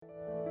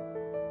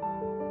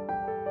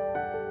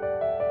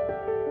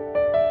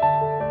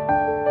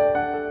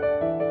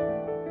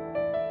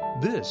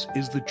This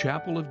is the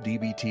Chapel of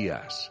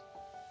DBTS.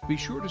 Be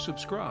sure to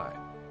subscribe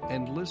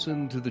and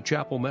listen to the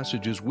chapel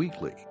messages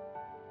weekly.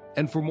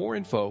 And for more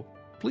info,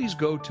 please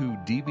go to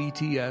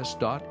dbts.edu.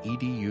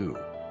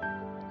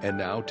 And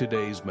now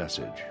today's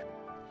message.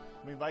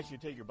 We invite you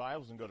to take your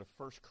Bibles and go to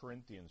 1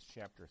 Corinthians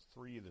chapter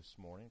 3 this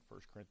morning. 1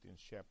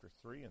 Corinthians chapter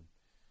 3. And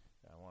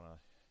I want to,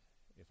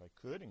 if I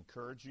could,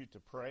 encourage you to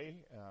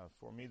pray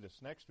for me this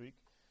next week.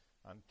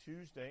 On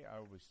Tuesday, I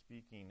will be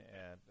speaking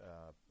at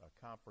a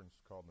conference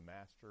called the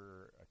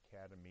Master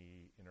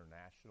Academy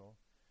International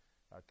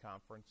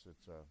Conference.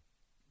 It's a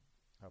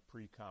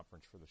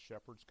pre-conference for the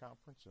Shepherds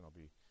Conference, and I'll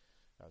be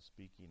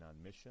speaking on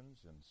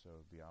missions, and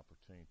so the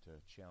opportunity to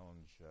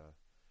challenge,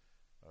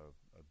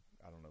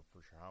 I don't know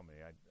for sure how many.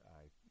 I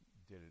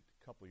did it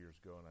a couple of years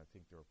ago, and I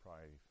think there were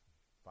probably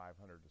 500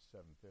 to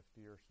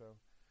 750 or so,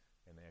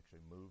 and they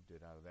actually moved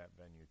it out of that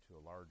venue to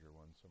a larger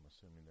one, so I'm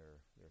assuming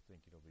they're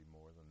thinking it'll be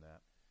more than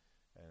that.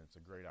 And it's a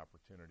great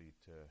opportunity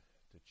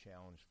to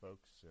challenge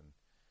folks, and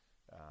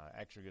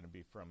actually going to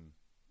be from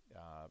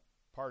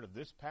part of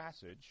this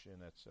passage,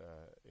 and that's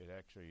it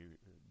actually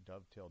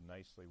dovetailed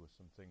nicely with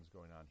some things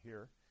going on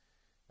here.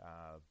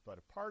 But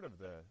a part of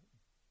the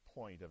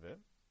point of it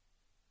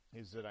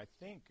is that I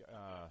think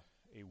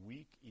a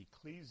weak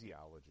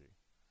ecclesiology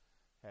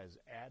has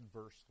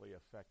adversely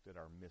affected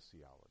our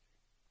missiology.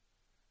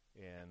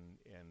 And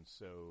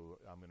so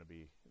I'm going to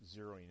be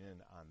zeroing in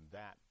on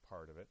that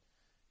part of it.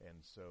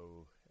 And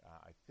so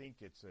I think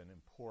it's an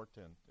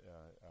important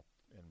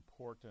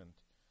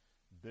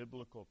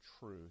biblical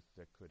truth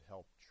that could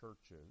help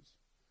churches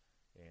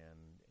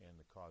and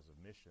the cause of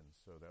missions.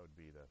 So that would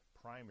be the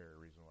primary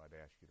reason why I'd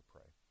ask you to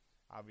pray.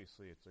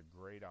 Obviously, it's a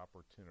great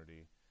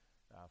opportunity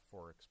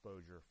for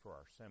exposure for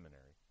our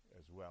seminary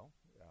as well,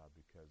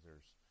 because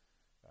there's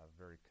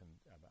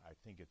I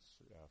think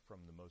it's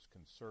from the most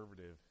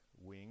conservative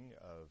wing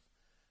of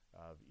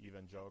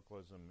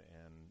evangelicalism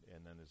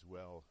and then as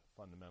well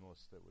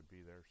fundamentalists that would be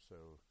there,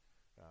 so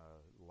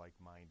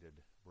like-minded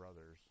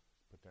brothers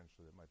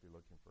potentially that might be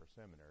looking for a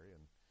seminary,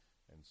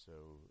 and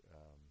so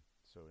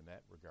in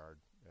that regard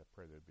I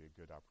pray there'd be a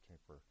good opportunity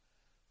for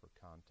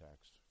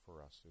contacts for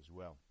us as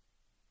well.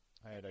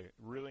 I had a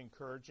really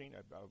encouraging,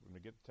 I'm going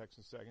to get the text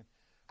in a second,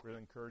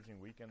 really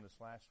encouraging weekend this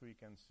last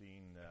weekend,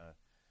 seeing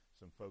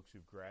some folks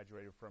who've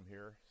graduated from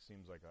here.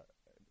 Seems like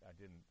I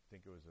didn't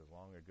think it was as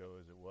long ago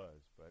as it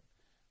was, but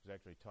I was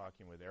actually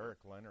talking with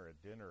Eric Lenner at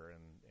dinner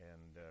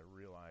and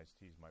realized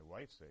he's my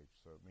wife's age.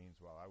 So it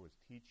means while I was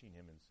teaching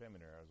him in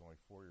seminary, I was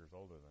only 4 years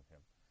older than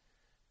him.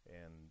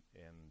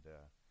 And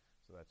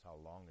so that's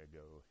how long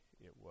ago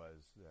it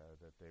was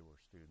that they were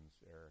students,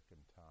 Eric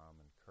and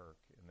Tom and Kirk.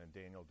 And then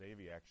Daniel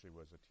Davey actually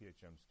was a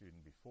THM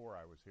student before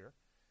I was here.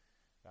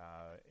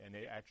 And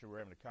they actually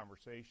were having a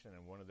conversation,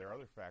 and one of their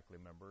other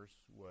faculty members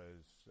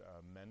was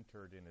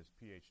mentored in his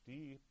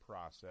PhD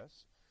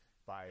process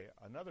by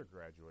another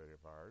graduate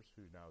of ours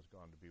who now has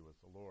gone to be with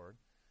the Lord,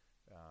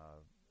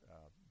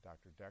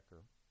 Dr.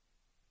 Decker.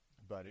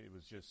 But it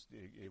was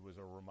it was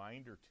a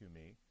reminder to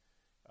me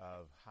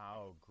of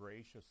how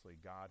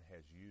graciously God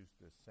has used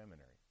this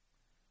seminary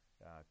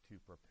to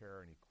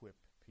prepare and equip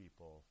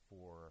people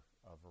for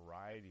a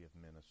variety of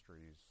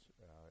ministries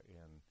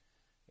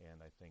and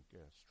I think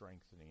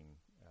strengthening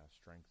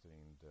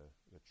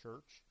the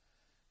church.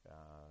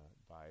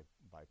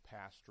 By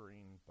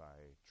pastoring,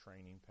 by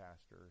training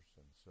pastors,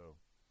 and so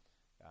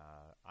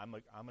I'm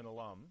an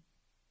alum,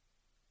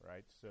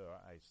 right? So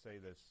I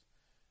say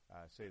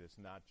this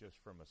not just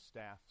from a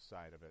staff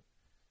side of it.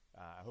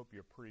 I hope you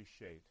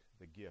appreciate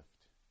the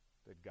gift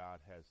that God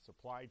has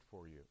supplied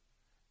for you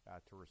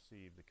to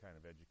receive the kind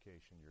of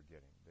education you're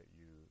getting, that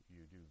you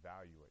do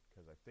value it,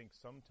 because I think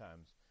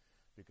sometimes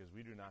because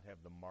we do not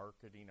have the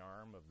marketing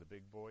arm of the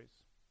big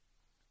boys,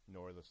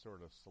 nor the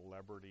sort of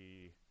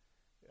celebrity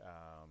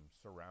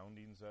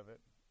surroundings of it,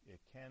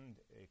 it can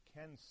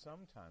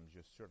sometimes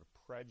just sort of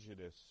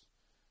prejudice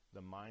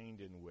the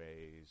mind in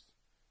ways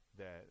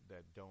that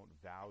don't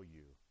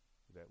value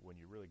that when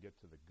you really get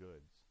to the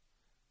goods.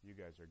 You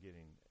guys are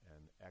getting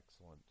an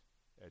excellent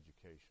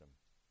education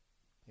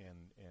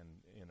and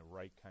in a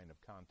right kind of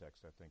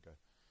context, I think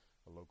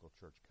a local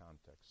church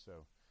context.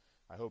 So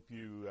I hope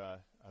you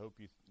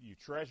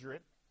treasure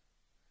it.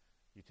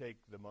 You take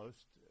the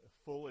most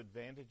full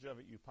advantage of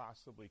it you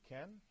possibly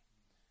can.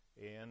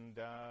 And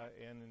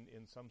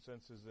in some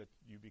senses that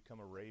you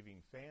become a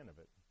raving fan of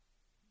it,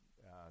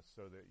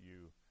 so that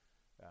you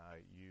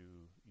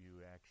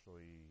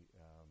actually,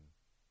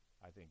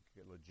 I think,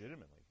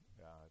 legitimately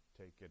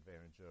take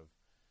advantage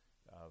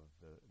of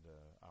the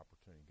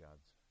opportunity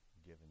God's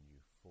given you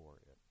for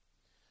it.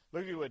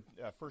 Look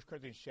at 1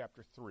 Corinthians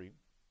chapter 3.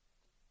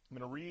 I'm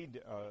going to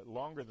read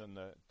longer than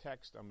the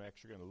text I'm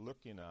actually going to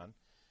look in on.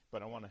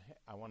 But I want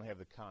to have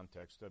the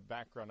context. The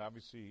background,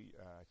 obviously,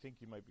 I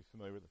think you might be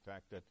familiar with the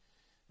fact that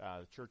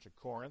the church of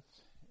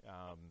Corinth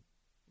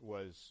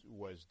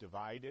was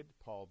divided.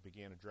 Paul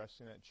began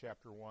addressing that in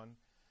chapter 1.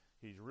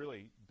 he's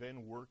really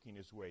been working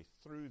his way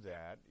through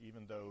that,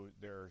 even though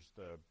there's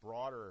the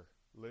broader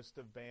list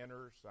of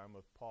banners. I'm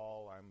of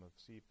Paul, I'm of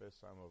Cephas,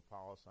 I'm of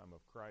Apollos, I'm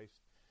of Christ.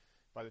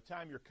 By the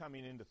time you're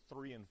coming into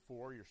 3 and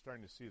 4, you're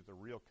starting to see that the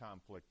real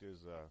conflict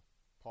is a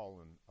Paul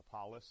and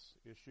Apollos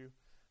issue,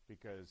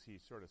 because he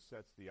sort of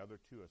sets the other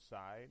two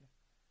aside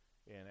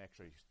and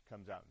actually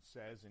comes out and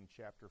says in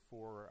chapter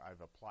 4,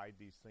 I've applied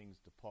these things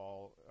to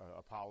Paul,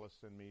 Apollos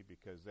and me,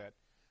 because that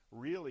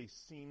really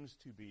seems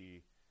to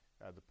be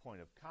the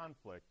point of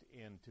conflict.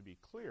 And to be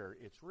clear,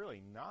 it's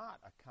really not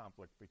a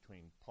conflict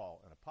between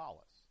Paul and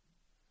Apollos.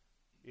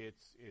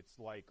 It's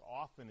like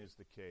often is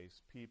the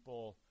case,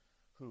 people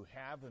who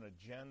have an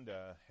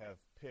agenda have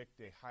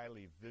picked a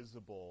highly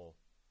visible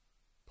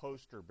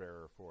poster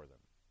bearer for them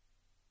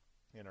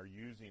and are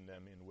using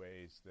them in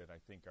ways that I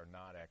think are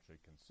not actually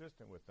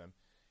consistent with them.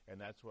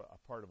 And that's what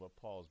a part of what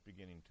Paul is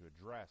beginning to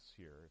address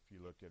here. If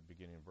you look at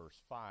beginning in verse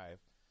 5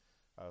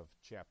 of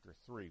chapter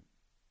 3.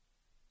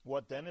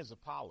 What then is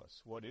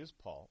Apollos? What is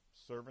Paul?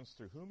 Servants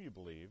through whom you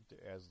believed,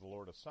 as the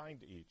Lord assigned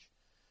to each.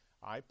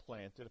 I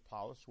planted,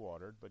 Apollos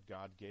watered, but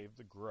God gave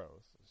the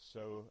growth.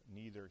 So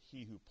neither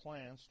he who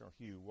plants nor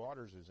he who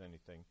waters is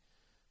anything,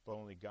 but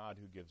only God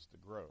who gives the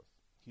growth.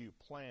 He who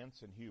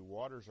plants and he who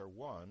waters are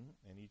one,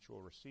 and each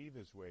will receive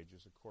his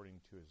wages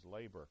according to his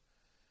labor.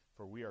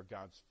 For we are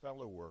God's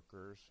fellow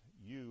workers.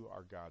 You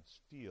are God's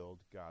field,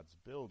 God's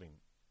building.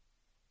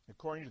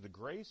 According to the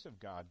grace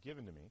of God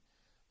given to me,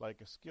 like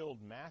a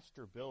skilled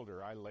master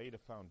builder, I laid a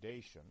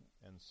foundation,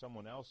 and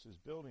someone else is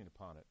building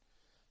upon it.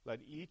 Let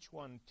each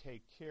one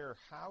take care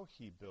how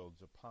he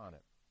builds upon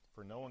it.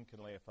 For no one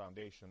can lay a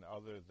foundation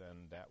other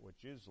than that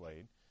which is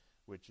laid,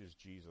 which is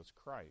Jesus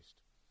Christ.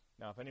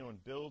 Now if anyone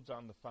builds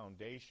on the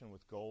foundation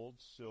with gold,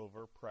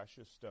 silver,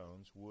 precious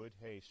stones, wood,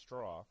 hay,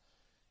 straw,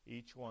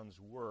 each one's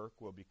work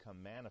will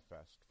become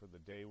manifest, for the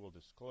day will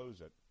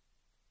disclose it,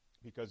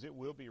 because it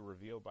will be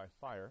revealed by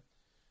fire,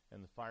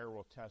 and the fire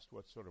will test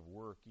what sort of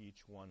work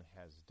each one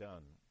has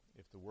done.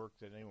 If the work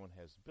that anyone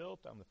has built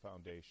on the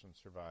foundation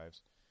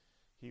survives,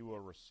 he will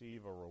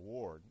receive a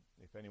reward.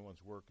 If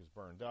anyone's work is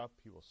burned up,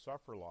 he will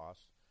suffer loss,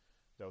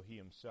 though he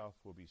himself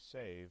will be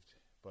saved,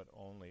 but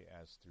only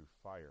as through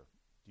fire.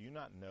 Do you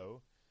not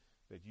know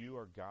that you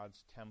are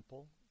God's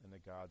temple, and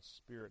that God's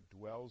Spirit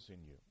dwells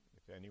in you?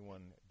 If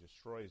anyone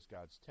destroys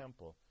God's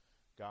temple,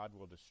 God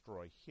will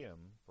destroy him,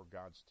 for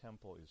God's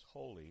temple is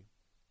holy,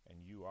 and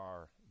you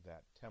are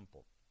that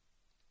temple.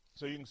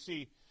 So you can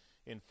see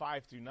in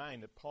 5 through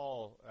 9 that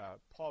Paul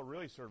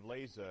really sort of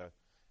lays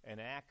an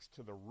axe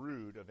to the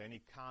root of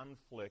any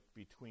conflict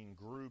between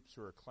groups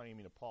who are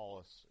claiming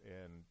Apollos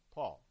and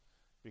Paul,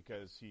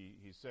 because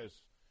he says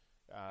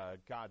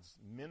God's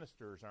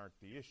ministers aren't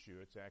the issue.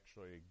 It's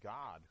actually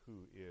God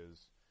who is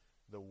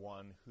the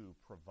one who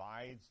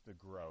provides the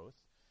growth,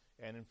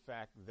 and in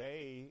fact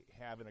they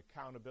have an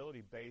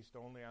accountability based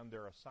only on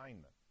their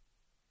assignment.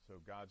 So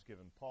God's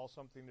given Paul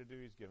something to do,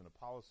 he's given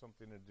Apollos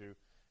something to do,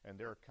 and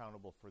they're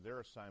accountable for their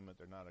assignment.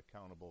 They're not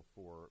accountable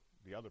for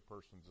the other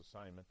person's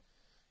assignment.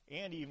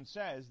 And he even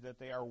says that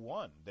they are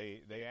one.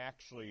 They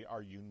actually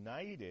are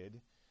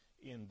united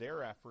in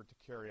their effort to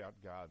carry out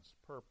God's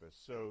purpose.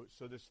 So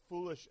this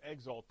foolish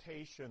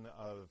exaltation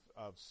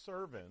of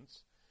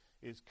servants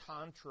is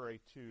contrary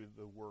to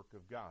the work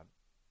of God.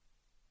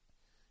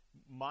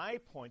 My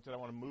point that I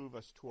want to move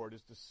us toward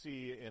is to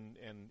see, and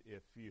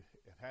if you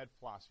have had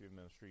philosophy of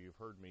ministry, you've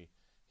heard me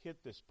hit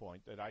this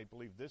point, that I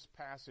believe this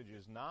passage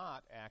is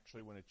not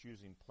actually, when it's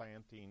using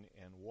planting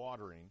and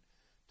watering,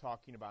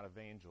 talking about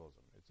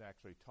evangelism. It's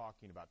actually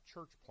talking about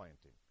church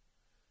planting.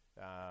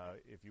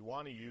 If you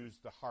want to use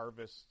the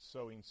harvest,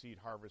 sowing seed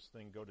harvest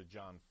thing, go to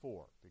John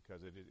 4,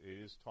 because it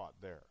is taught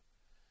there.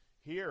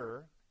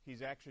 Here,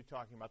 he's actually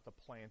talking about the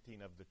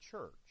planting of the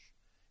church.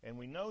 And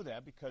we know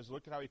that because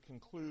look at how he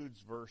concludes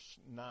verse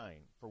 9.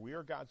 For we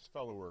are God's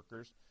fellow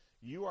workers.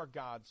 You are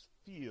God's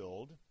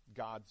field,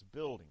 God's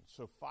building.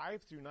 So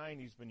 5 through 9,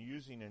 he's been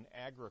using an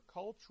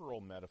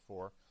agricultural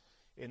metaphor.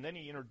 And then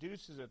he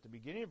introduces at the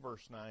beginning of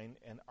verse 9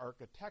 an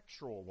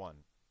architectural one.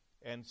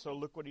 And so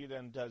look what he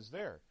then does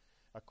there.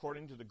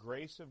 According to the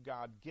grace of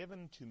God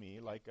given to me,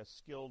 like a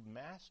skilled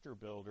master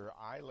builder,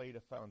 I laid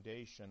a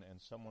foundation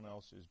and someone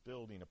else is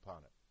building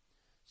upon it.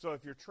 So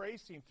if you're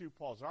tracing through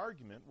Paul's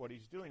argument, what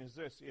he's doing is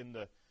this. In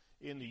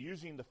the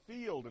using the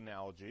field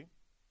analogy,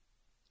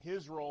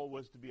 his role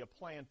was to be a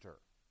planter.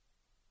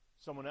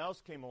 Someone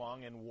else came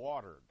along and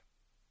watered,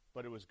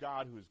 but it was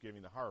God who was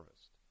giving the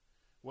harvest.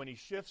 When he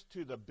shifts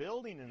to the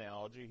building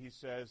analogy, he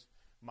says,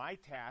 my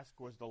task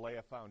was to lay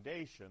a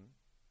foundation.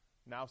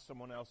 Now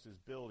someone else is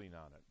building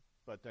on it.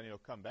 But then he'll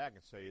come back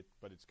and say,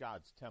 but it's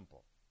God's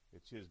temple.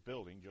 It's his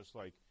building, just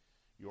like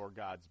you're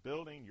God's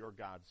building, you're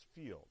God's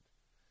field.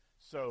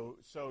 So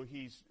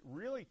he's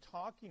really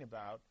talking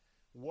about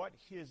what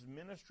his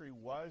ministry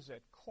was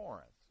at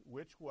Corinth,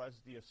 which was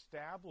the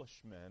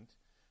establishment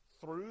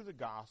through the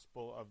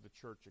gospel of the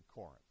church at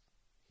Corinth.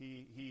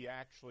 He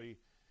actually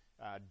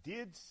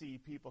did see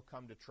people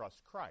come to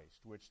trust Christ,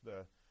 which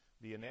the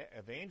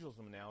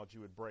evangelism analogy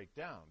would break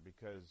down,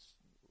 because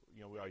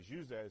we always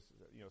use that as,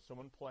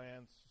 someone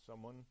plants,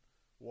 someone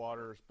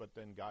waters, but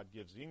then God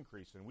gives the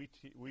increase. And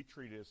we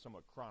treat it as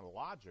somewhat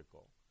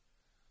chronological.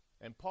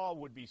 And Paul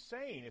would be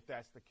saying, if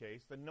that's the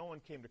case, that no one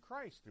came to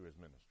Christ through his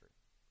ministry.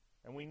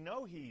 And we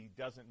know he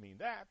doesn't mean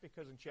that,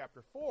 because in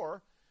chapter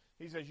 4,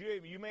 he says,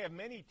 you may have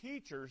many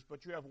teachers,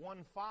 but you have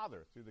one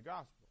Father through the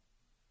gospel.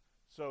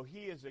 So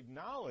he has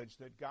acknowledged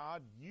that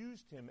God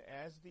used him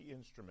as the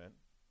instrument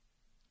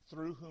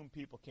through whom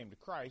people came to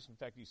Christ. In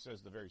fact, he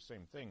says the very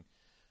same thing,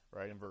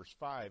 right, in verse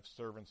 5,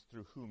 servants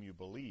through whom you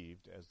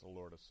believed, as the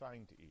Lord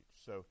assigned to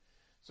each. So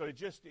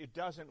it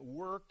doesn't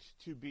work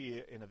to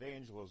be an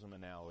evangelism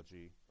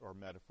analogy or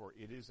metaphor.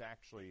 It is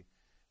actually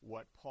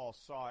what Paul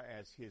saw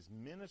as his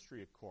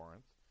ministry at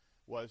Corinth,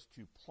 was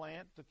to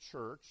plant the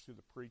church through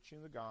the preaching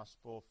of the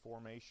gospel,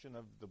 formation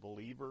of the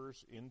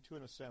believers into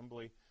an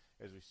assembly,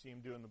 as we see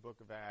him do in the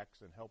book of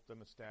Acts, and help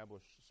them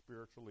establish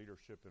spiritual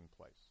leadership in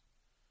place.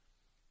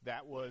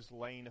 That was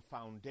laying a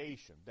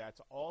foundation.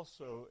 That's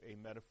also a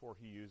metaphor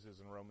he uses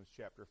in Romans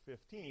chapter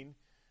 15,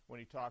 when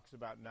he talks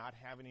about not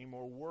having any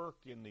more work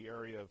in the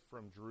area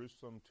from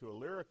Jerusalem to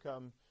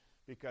Illyricum,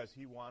 because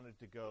he wanted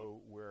to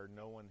go where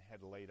no one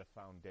had laid a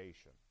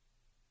foundation.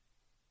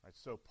 Right,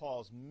 so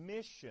Paul's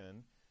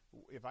mission,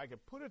 if I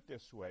could put it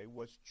this way,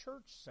 was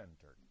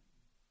church-centered.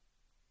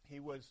 He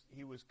was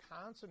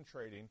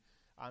concentrating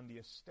on the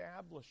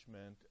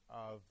establishment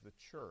of the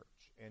church.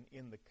 And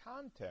in the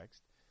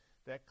context,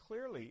 that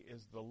clearly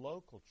is the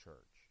local church.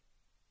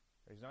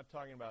 He's not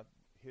talking about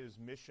his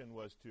mission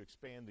was to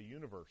expand the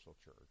universal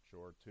church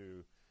or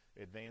to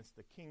advance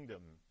the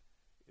kingdom.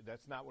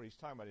 That's not what he's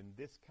talking about in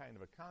this kind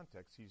of a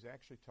context. He's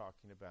actually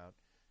talking about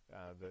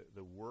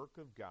the work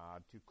of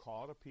God to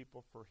call to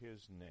people for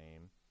his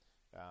name,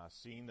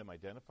 seeing them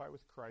identify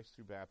with Christ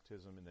through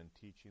baptism, and then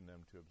teaching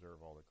them to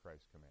observe all that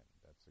Christ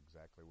commanded. That's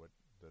exactly what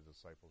the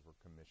disciples were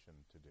commissioned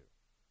to do.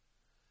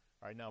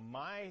 All right, now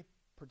my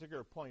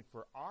particular point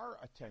for our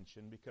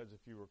attention, because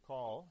if you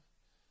recall,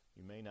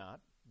 you may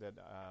not, that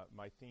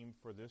my theme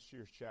for this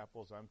year's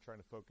chapel is I'm trying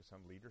to focus on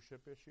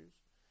leadership issues.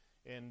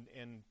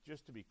 And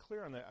just to be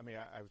clear on that,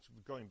 I was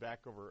going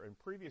back over, in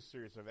previous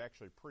series, I've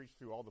actually preached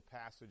through all the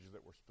passages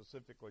that were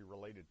specifically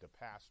related to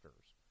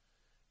pastors,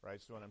 right?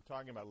 So when I'm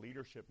talking about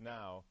leadership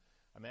now,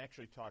 I'm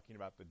actually talking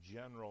about the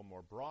general,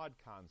 more broad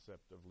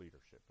concept of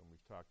leadership. And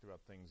we've talked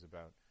about things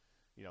about,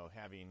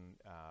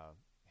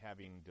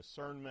 having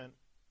discernment,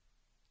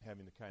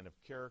 having the kind of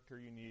character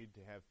you need to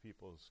have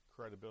people's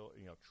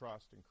credibility,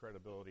 trust and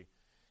credibility.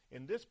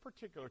 In this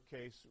particular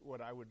case,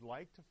 what I would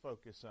like to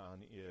focus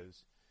on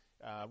is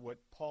what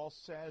Paul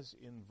says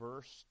in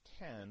verse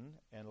 10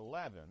 and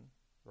 11,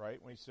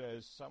 right? When he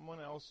says,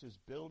 someone else is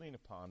building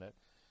upon it,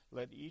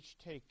 let each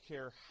take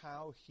care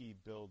how he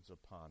builds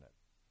upon it.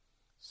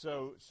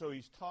 So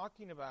he's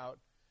talking about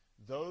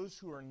those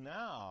who are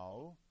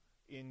now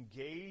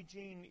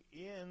engaging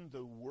in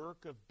the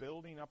work of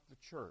building up the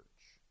church.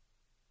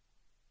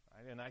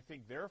 Right? And I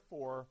think,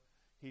 therefore,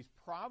 he's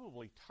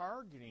probably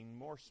targeting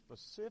more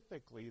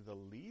specifically the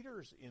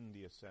leaders in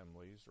the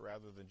assemblies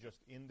rather than just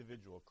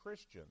individual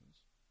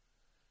Christians,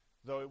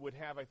 though it would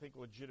have, I think,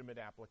 legitimate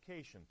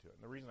application to it.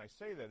 And the reason I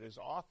say that is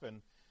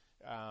often,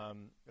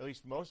 at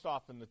least most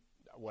often,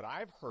 what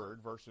I've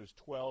heard, verses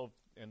 12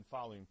 and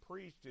following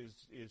preached, is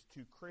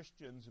to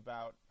Christians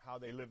about how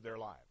they live their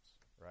lives,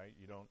 right?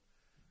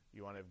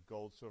 You want to have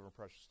gold, silver, and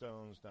precious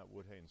stones, not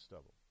wood, hay, and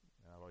stubble.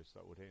 And I've always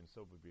thought wood, hay, and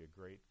stubble would be a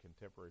great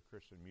contemporary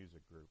Christian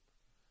music group.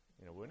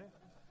 Wouldn't it?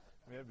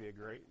 It'd be a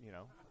great, you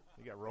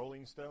got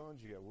Rolling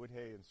Stones, you got wood,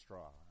 hay, and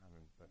straw.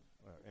 But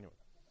anyway,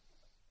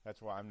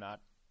 that's why I'm not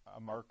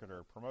a marketer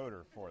or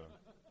promoter for them.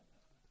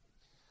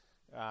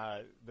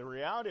 The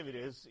reality of it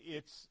is,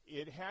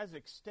 it has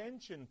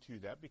extension to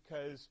that,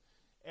 because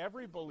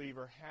every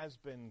believer has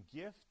been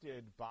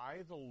gifted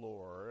by the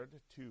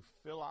Lord to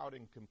fill out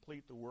and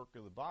complete the work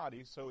of the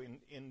body. So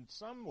in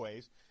some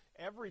ways,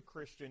 every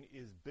Christian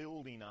is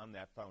building on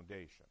that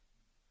foundation.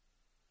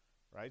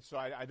 Right? So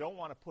I don't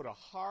want to put a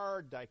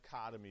hard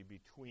dichotomy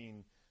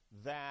between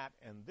that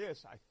and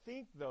this. I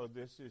think, though,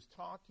 this is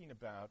talking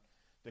about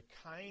the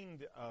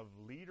kind of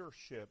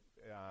leadership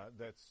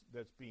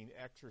that's being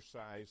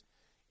exercised.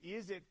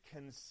 Is it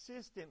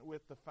consistent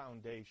with the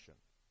foundation?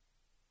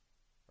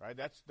 Right?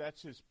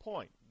 That's his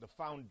point. The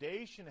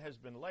foundation has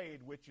been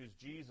laid, which is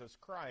Jesus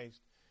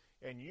Christ,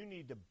 and you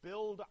need to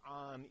build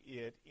on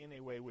it in a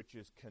way which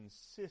is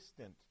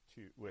consistent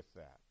with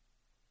that.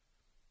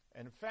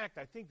 And in fact,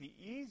 I think the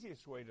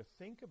easiest way to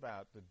think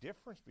about the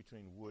difference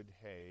between wood,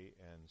 hay,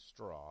 and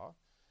straw,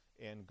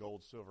 and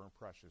gold, silver, and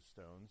precious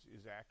stones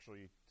is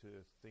actually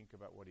to think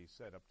about what he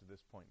said up to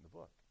this point in the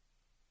book.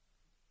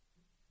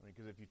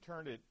 Because if you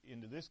turn it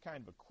into this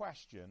kind of a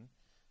question,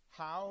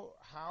 how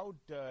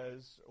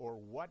does, or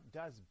what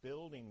does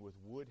building with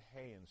wood,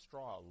 hay, and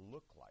straw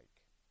look like?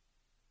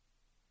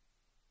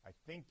 I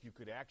think you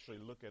could actually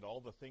look at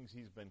all the things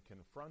he's been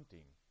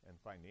confronting and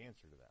find the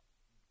answer to that.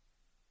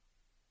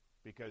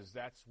 Because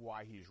that's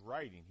why he's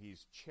writing.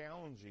 He's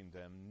challenging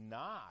them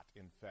not,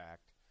 in fact,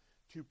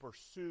 to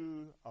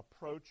pursue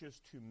approaches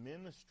to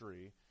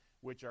ministry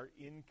which are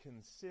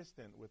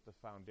inconsistent with the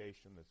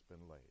foundation that's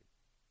been laid.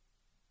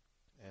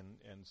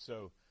 And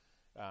so,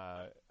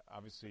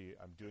 obviously,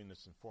 I'm doing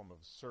this in form of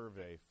a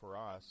survey for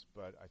us,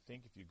 but I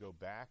think if you go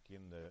back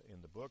in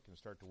the book and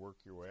start to work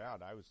your way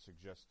out, I would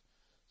suggest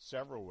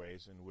several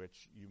ways in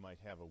which you might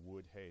have a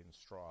wood, hay, and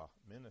straw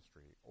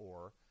ministry,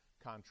 or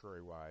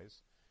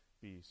contrary-wise,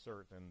 be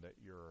certain that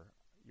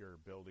you're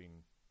building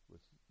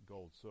with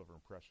gold, silver,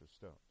 and precious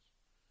stones.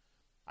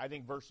 I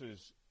think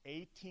verses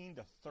 18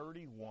 to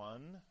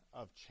 31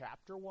 of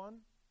chapter 1,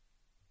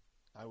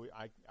 I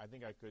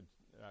think I could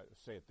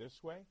say it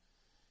this way.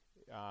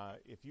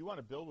 If you want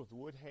to build with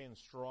wood, hay, and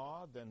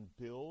straw, then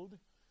build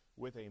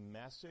with a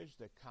message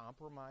that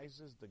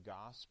compromises the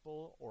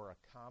gospel or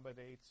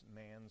accommodates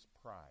man's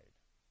pride.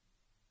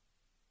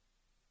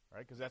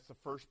 Right? Because that's the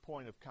first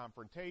point of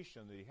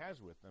confrontation that he has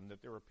with them,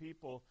 that there were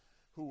people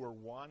who were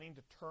wanting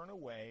to turn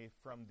away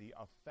from the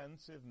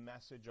offensive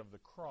message of the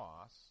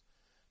cross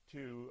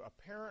to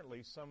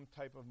apparently some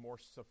type of more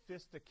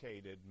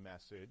sophisticated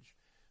message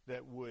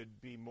that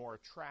would be more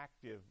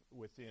attractive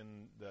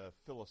within the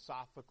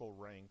philosophical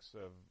ranks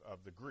of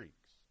the Greeks,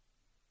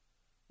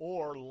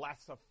 or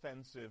less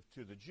offensive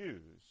to the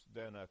Jews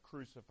than a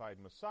crucified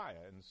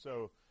Messiah. And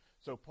so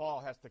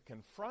Paul has to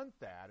confront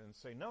that and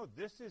say, no,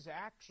 this is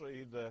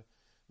actually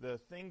the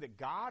thing that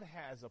God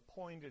has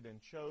appointed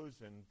and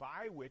chosen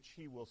by which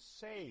he will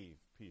save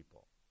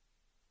people.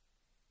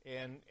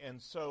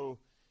 And so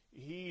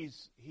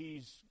he's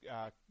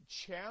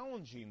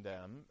challenging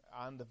them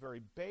on the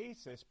very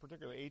basis,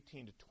 particularly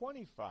 18 to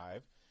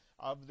 25,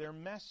 of their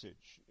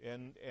message,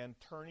 and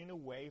turning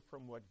away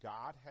from what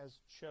God has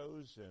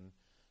chosen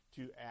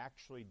to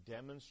actually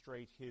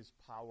demonstrate his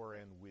power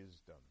and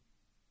wisdom.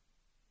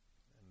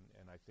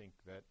 And I think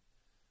that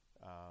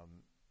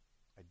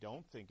I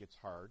don't think it's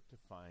hard to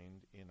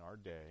find in our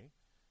day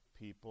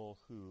people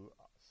who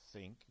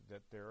think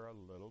that they're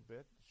a little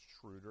bit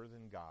shrewder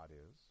than God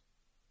is,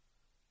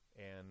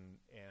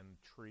 and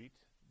treat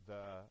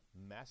the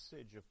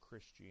message of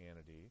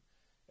Christianity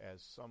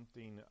as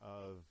something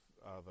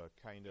of a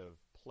kind of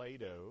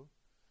Play-Doh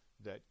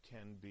that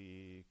can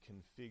be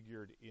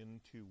configured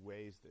into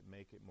ways that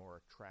make it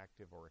more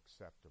attractive or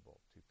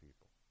acceptable to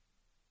people.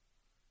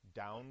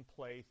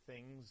 Downplay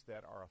things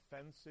that are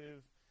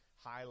offensive,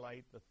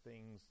 highlight the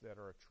things that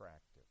are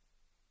attractive.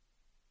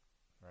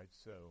 Right?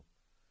 So,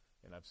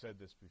 and I've said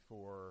this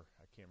before,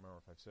 I can't remember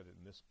if I've said it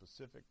in this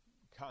specific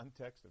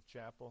context of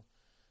chapel,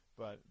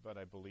 but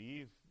I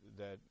believe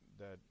that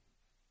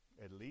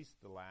at least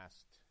the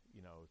last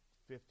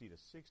 50 to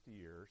 60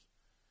 years,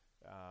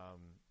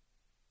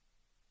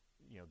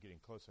 getting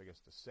close, I guess,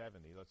 to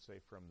 70, let's say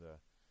from the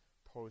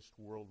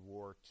post-World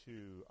War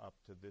II up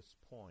to this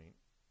point,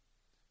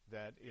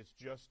 that it's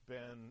just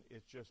been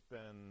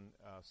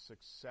a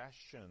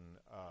succession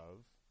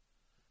of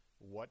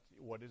what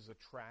is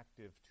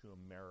attractive to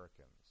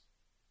Americans,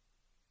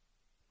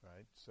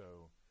 right?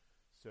 So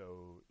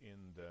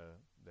in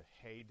the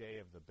heyday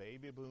of the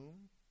baby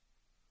boom,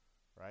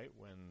 right,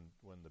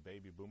 when the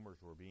baby boomers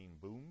were being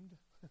boomed,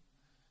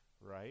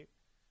 right,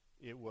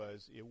 it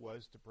was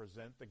to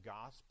present the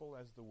gospel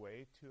as the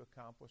way to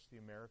accomplish the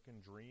American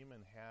dream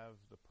and have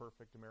the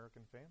perfect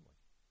American family.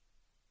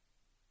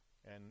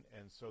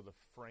 And so the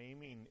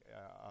framing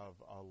of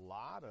a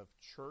lot of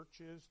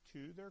churches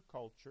to their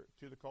culture,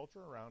 to the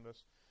culture around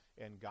us,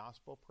 and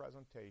gospel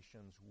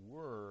presentations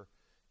were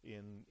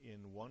in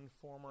one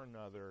form or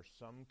another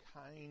some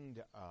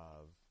kind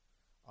of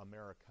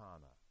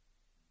Americana,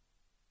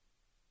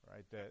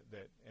 right?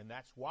 And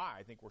that's why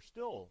I think we're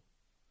still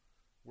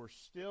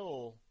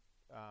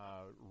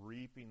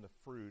reaping the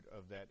fruit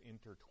of that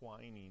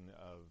intertwining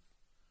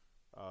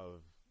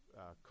of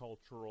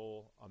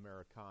cultural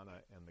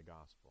Americana and the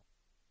gospel,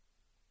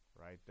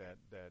 right?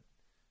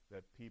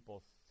 That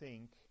people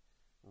think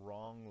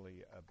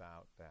wrongly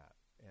about that,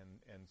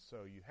 and so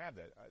you have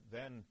that.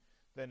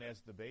 Then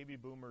as the baby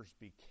boomers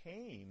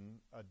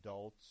became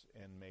adults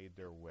and made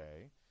their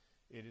way,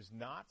 it is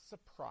not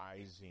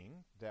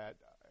surprising that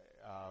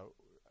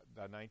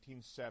the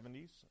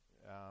 1970s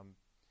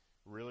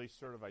really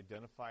sort of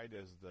identified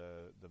as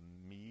the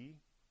me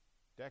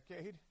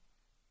decade,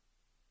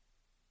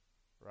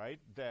 right?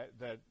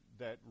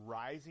 That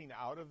rising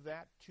out of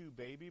that to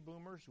baby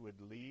boomers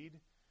would lead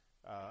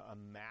a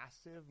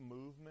massive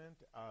movement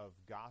of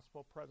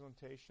gospel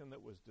presentation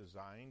that was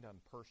designed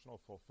on personal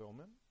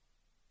fulfillment.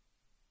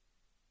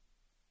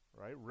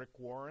 Right? Rick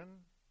Warren,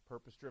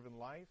 Purpose-Driven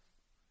Life.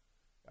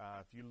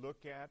 If you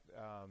look at,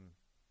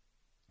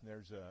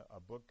 there's a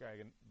book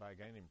by a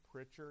guy named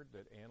Pritchard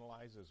that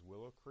analyzes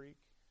Willow Creek.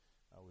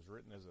 Was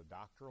written as a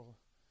doctoral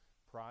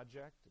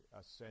project,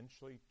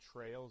 essentially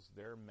trails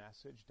their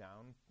message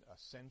down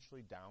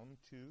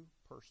to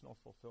personal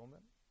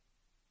fulfillment.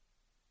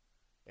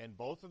 And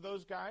both of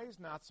those guys,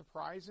 not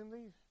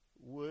surprisingly,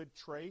 would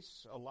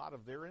trace a lot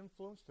of their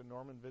influence to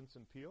Norman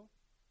Vincent Peale,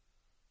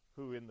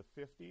 who in the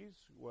 50s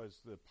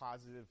was the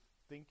positive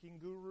thinking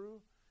guru.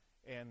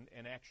 And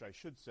actually, I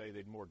should say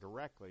they'd more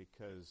directly,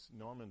 because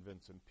Norman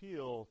Vincent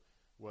Peale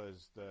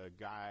was the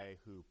guy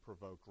who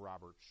provoked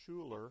Robert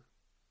Schuller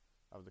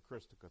of the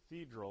Crystal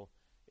Cathedral,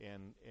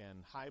 and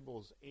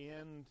Hybels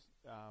and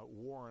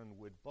Warren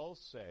would both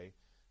say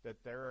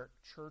that their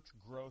church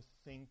growth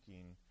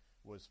thinking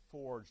was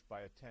forged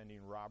by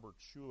attending Robert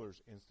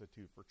Schuller's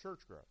Institute for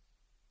Church Growth.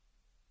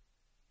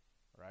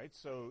 Right?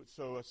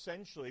 So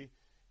essentially,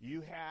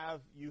 you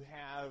have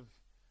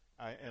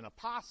an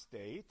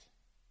apostate,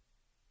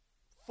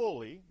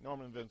 fully,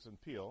 Norman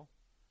Vincent Peale,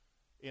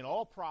 in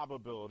all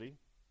probability,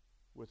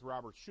 with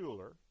Robert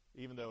Schuller,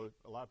 even though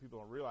a lot of people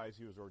don't realize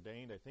he was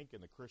ordained, I think,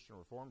 in the Christian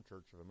Reformed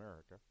Church of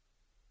America,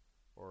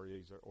 or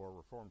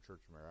Reformed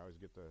Church of America. I always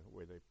get the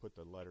way they put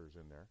the letters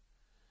in there.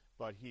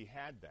 But he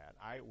had that.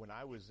 When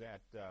I was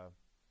at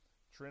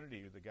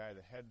Trinity, the guy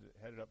that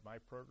headed up my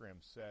program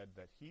said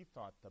that he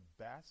thought the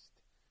best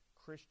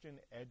Christian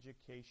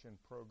education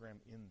program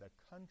in the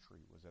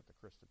country was at the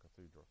Crystal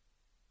Cathedral.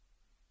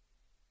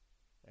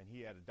 And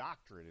he had a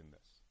doctorate in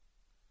this.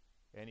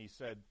 And he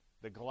said,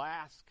 the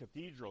glass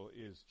cathedral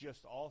is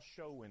just all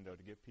show window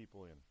to get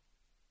people in.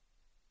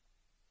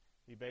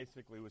 He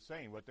basically was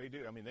saying what they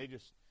do. I mean, they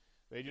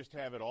just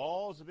have it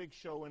all as a big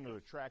show window to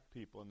attract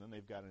people, and then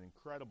they've got an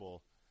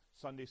incredible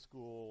Sunday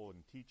school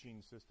and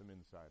teaching system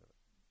inside of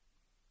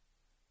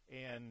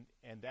it.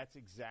 And that's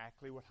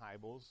exactly what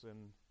Hybels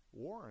and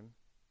Warren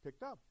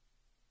picked up.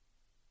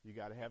 You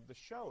got to have the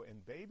show.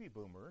 And baby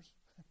boomers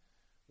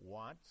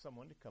want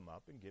someone to come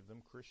up and give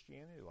them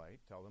Christianity light,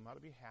 tell them how to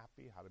be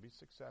happy, how to be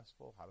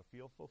successful, how to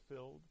feel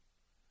fulfilled.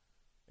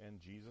 And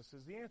Jesus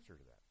is the answer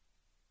to that.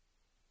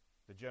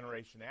 The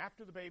generation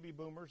after the baby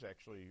boomers,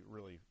 actually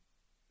really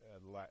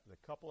the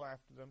couple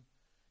after them,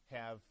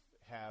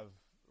 have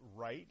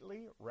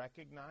rightly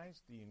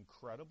recognized the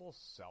incredible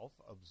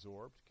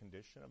self-absorbed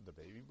condition of the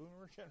baby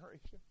boomer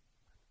generation,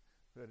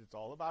 that it's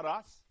all about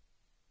us.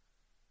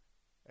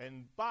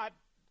 But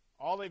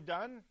all they've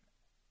done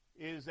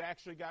is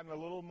actually gotten a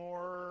little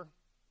more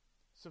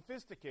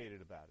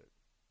sophisticated about it,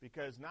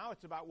 because now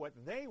it's about what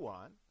they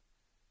want,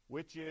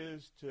 which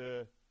is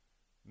to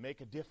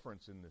make a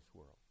difference in this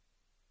world.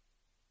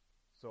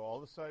 So all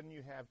of a sudden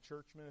you have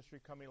church ministry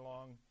coming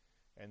along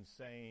and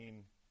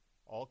saying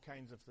all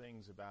kinds of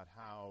things about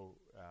how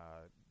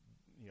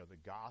the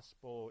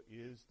gospel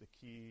is the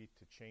key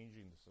to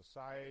changing the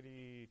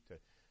society, to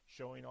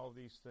showing all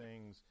these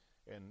things,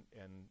 and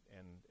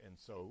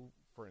so,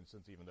 for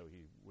instance, even though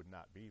he would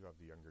not be of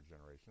the younger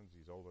generations,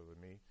 he's older than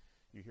me,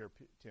 you hear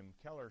Tim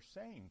Keller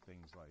saying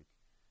things like,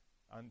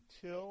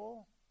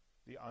 until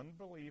the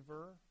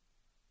unbeliever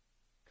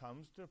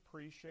comes to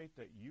appreciate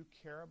that you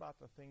care about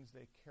the things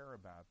they care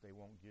about, they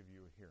won't give you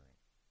a hearing.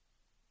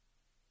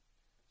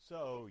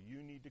 So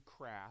you need to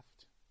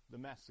craft the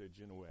message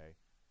in a way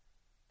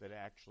that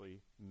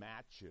actually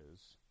matches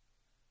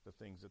the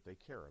things that they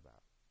care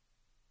about.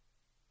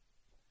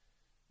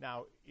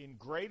 Now, in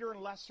greater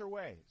and lesser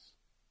ways,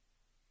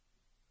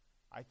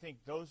 I think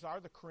those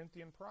are the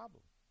Corinthian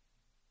problem.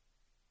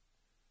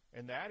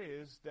 And that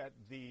is that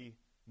the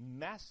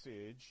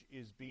message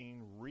is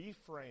being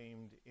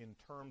reframed in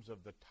terms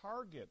of the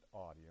target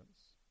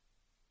audience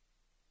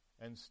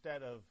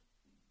instead of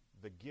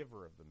the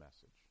giver of the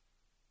message.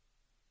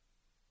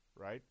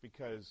 Right?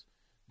 Because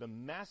the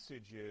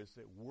message is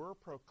that we're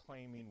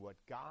proclaiming what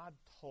God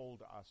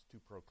told us to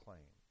proclaim.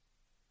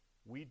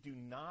 We do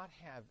not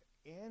have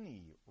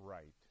any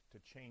right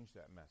to change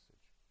that message.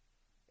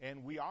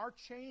 And we are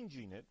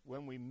changing it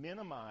when we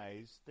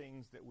minimize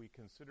things that we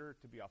consider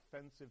to be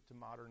offensive to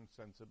modern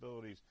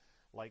sensibilities,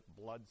 like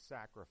blood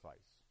sacrifice,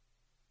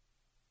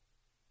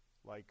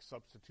 like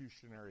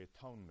substitutionary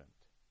atonement.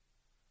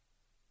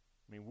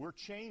 I mean, we're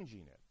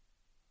changing it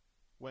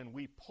when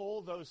we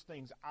pull those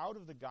things out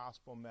of the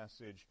gospel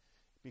message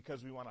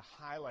because we want to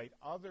highlight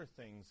other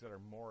things that are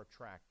more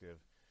attractive,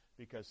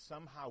 because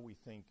somehow we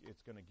think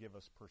it's going to give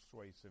us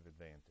persuasive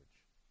advantage.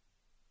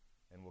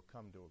 And we'll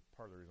come to a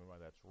part of the reason why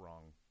that's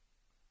wrong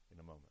in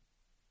a moment.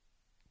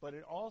 But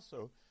it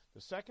also,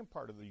 the second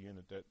part of the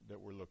unit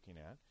that we're looking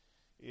at,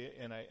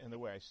 and the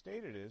way I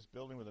stated it is,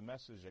 building with a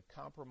message that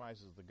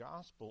compromises the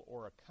gospel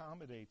or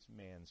accommodates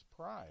man's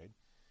pride.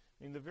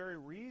 I mean, the very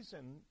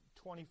reason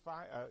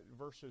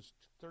verses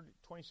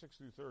 26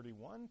 through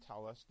 31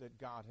 tell us that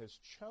God has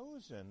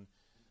chosen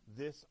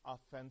this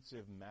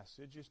offensive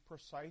message is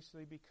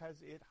precisely because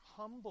it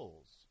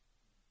humbles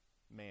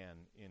man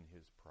in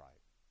his pride.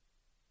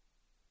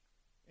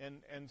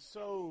 And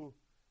so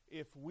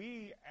if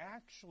we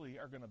actually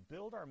are going to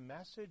build our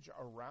message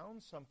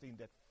around something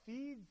that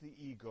feeds the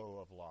ego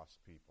of lost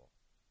people,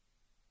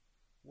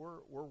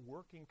 we're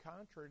working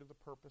contrary to the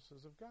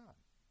purposes of God.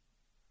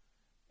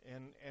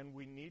 And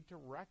we need to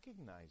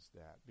recognize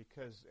that,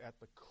 because at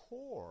the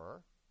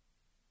core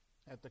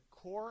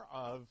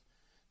of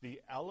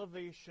the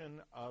elevation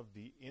of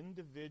the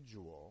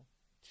individual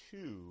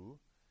to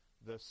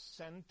the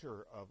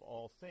center of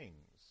all things,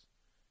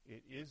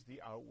 it is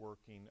the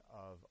outworking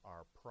of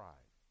our pride.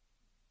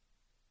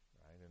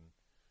 Right?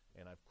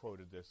 And I've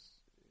quoted this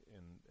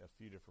in a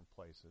few different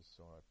places,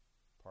 so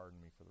pardon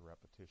me for the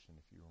repetition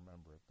if you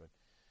remember it.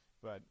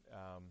 But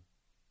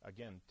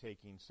again,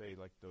 taking, say,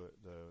 like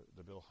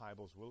the Bill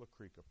Hybels Willow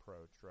Creek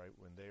approach, right?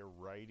 When they're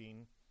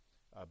writing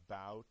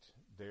about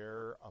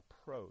their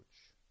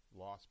approach,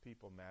 lost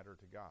people matter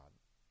to God,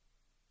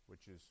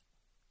 which is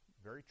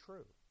very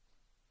true,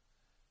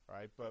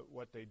 right? But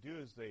what they do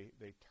is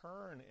they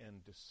turn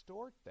and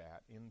distort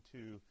that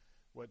into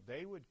what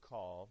they would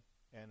call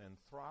an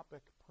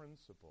anthropic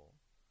principle,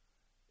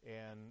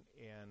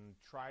 and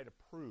try to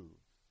prove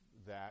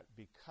that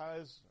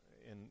because,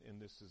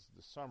 and this is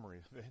the summary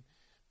of it,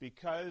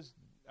 because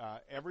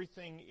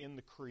everything in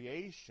the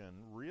creation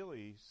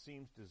really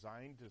seems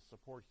designed to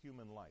support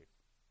human life,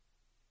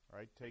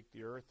 right? Take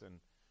the earth and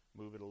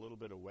move it a little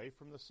bit away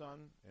from the sun,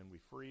 and we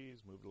freeze.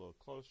 Move it a little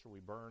closer, we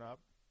burn up.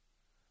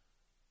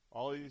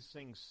 All of these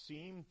things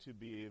seem to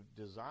be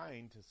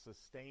designed to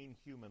sustain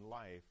human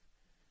life.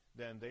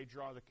 Then they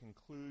draw the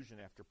conclusion,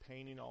 after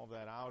painting all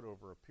that out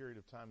over a period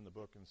of time in the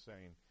book and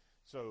saying,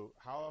 so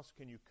how else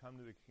can you come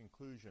to the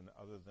conclusion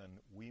other than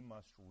we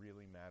must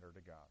really matter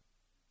to God?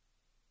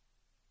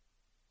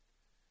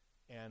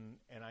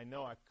 And I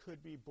know I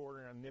could be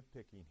bordering on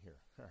nitpicking here,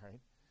 all right?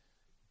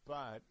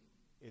 But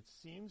it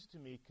seems to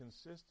me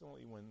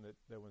consistently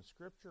that when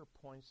Scripture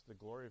points to the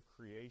glory of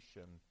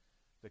creation,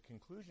 the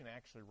conclusion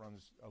actually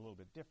runs a little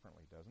bit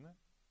differently, doesn't it?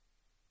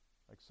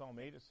 Like Psalm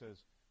 8, it says,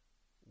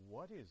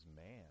 what is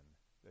man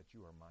that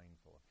you are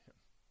mindful of him?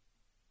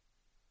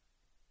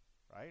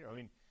 Right? I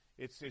mean,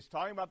 it's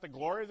talking about the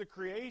glory of the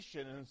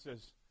creation, and it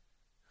says,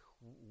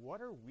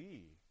 what are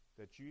we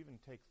that you even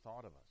take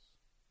thought of us?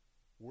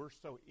 We're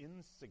so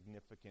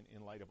insignificant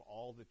in light of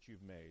all that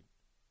you've made.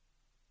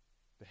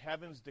 The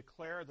heavens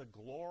declare the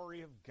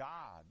glory of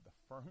God. The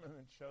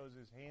firmament shows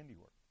his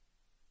handiwork.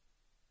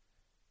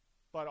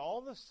 But all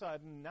of a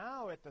sudden,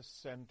 now at the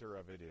center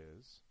of it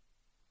is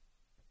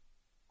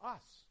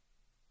us.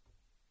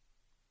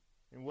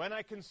 And when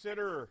I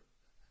consider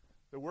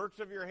the works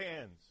of your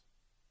hands,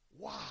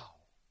 wow,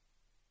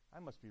 I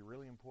must be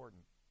really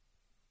important.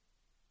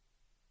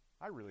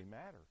 I really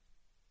matter.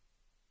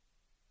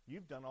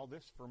 You've done all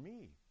this for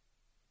me.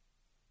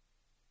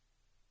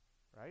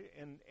 Right?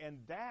 And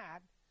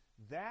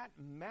that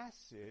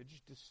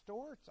message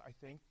distorts, I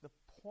think, the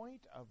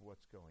point of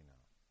what's going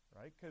on.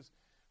 Right? Because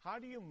how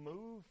do you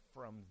move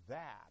from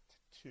that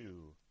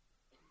to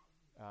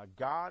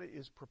God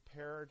is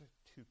prepared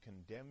to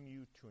condemn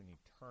you to an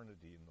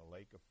eternity in the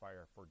lake of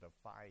fire for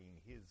defying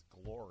his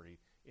glory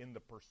in the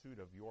pursuit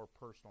of your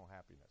personal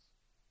happiness?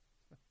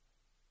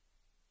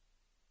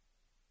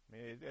 I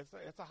mean,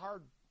 it's a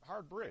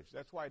hard bridge.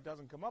 That's why it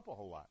doesn't come up a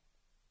whole lot.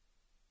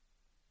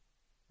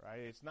 Right?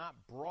 It's not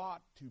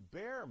brought to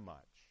bear much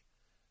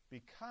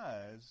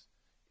because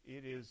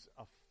it is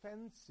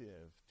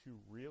offensive to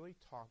really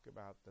talk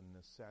about the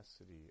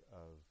necessity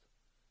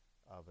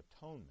of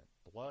atonement,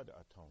 blood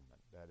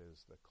atonement. That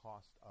is the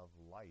cost of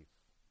life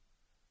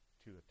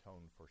to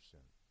atone for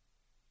sin.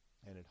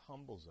 And it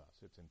humbles us.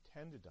 It's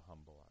intended to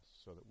humble us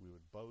so that we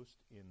would boast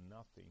in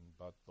nothing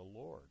but the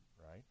Lord,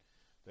 right?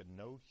 That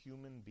no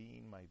human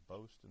being might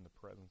boast in the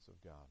presence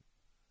of God.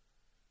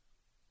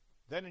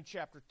 Then in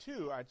chapter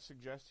 2, I'd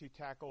suggest he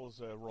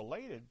tackles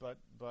related, but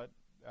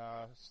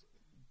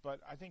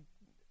I think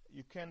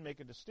you can make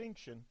a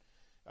distinction,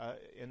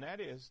 and that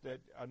is that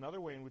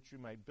another way in which you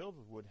might build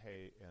with wood,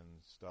 hay, and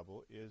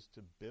stubble is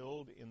to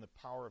build in the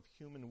power of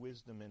human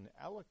wisdom and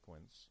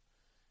eloquence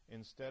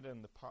instead of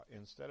in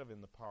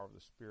the power of the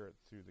Spirit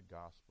through the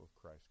gospel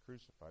of Christ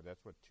crucified.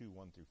 That's what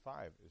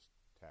 2:1-5 is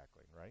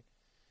tackling, right?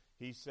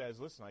 He says,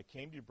 listen, I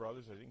came to you,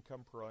 brothers. I didn't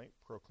come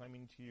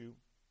proclaiming to you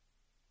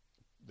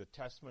the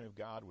testimony of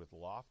God with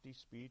lofty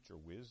speech or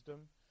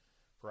wisdom,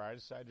 for I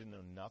decided to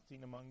know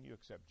nothing among you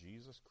except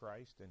Jesus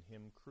Christ and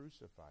him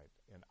crucified.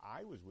 And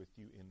I was with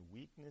you in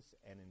weakness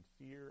and in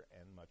fear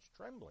and much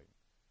trembling.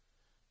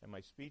 And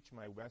my speech and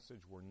my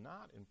message were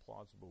not in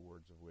plausible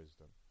words of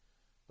wisdom,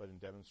 but in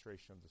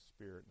demonstration of the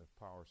Spirit and of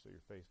power, so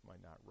your faith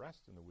might not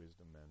rest in the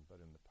wisdom of men,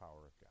 but in the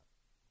power of God.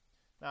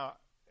 Now,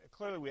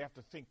 clearly we have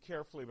to think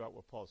carefully about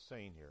what Paul's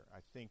saying here. I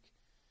think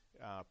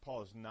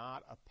Paul is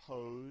not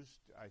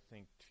opposed, I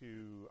think,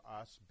 to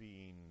us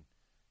being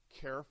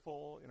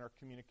careful in our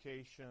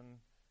communication,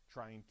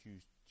 trying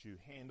to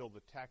handle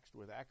the text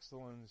with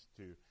excellence,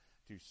 to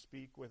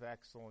speak with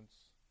excellence.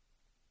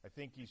 I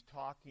think he's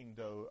talking,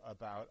 though,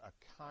 about a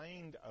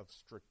kind of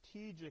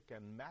strategic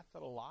and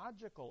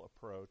methodological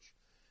approach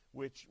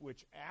which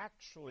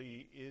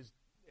actually is,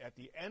 at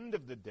the end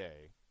of the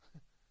day,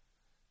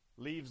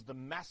 leaves the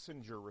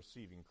messenger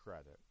receiving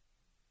credit.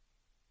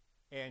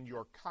 And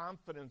your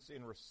confidence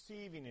in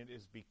receiving it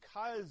is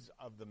because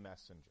of the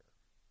messenger,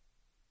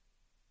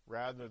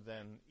 rather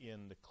than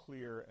in the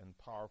clear and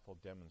powerful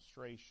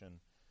demonstration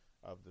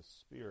of the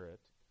Spirit,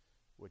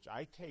 which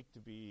I take to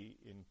be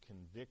in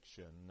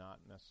conviction, not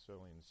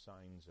necessarily in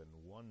signs and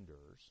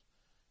wonders,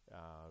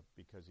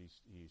 because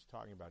he's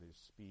talking about his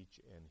speech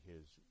and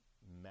his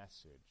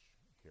message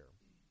here.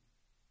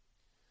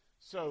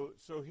 So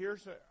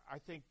here's, I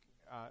think,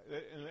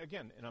 and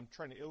again, and I'm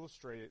trying to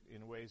illustrate it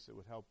in ways that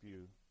would help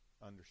you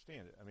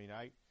understand it. I mean,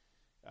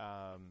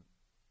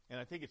 and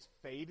I think it's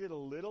faded a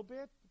little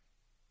bit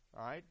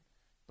all right?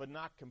 But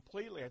not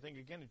completely. I think,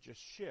 again, it just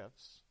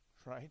shifts,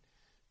 right?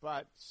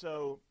 But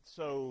so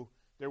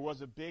there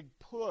was a big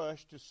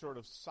push to sort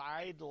of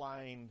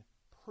sideline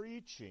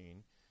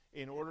preaching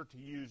in order to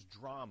use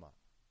drama.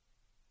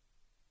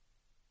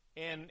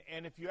 And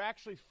if you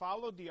actually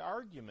followed the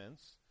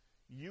arguments,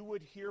 you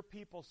would hear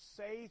people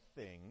say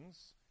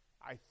things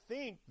I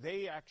think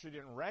they actually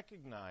didn't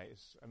recognize.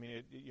 I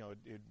mean,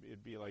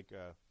 it'd be like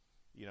a,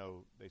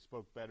 they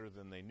spoke better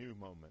than they knew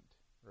moment,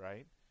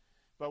 right?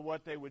 But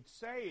what they would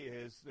say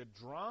is that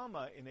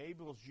drama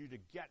enables you to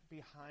get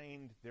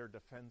behind their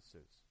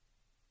defenses,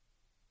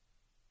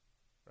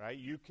 right?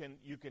 You can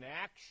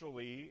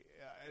actually,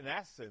 in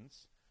essence,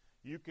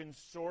 you can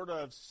sort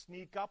of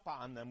sneak up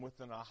on them with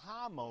an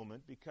aha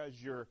moment because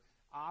you're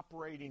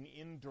operating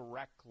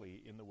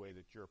indirectly in the way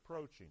that you're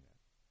approaching it.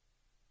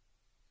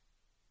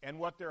 And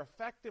what they're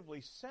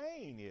effectively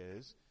saying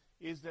is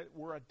that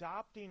we're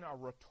adopting a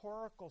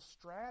rhetorical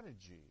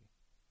strategy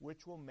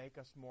which will make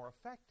us more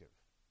effective.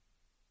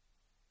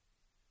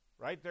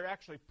 Right? They're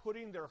actually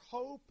putting their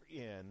hope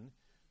in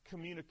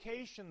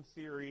communication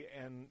theory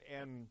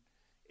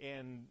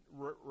and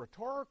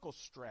rhetorical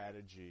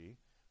strategy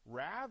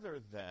rather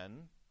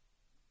than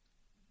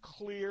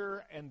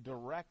clear and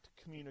direct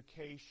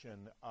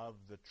communication of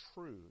the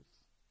truth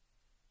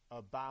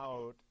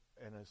about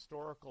an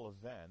historical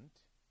event,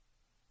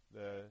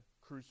 the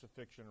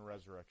crucifixion and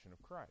resurrection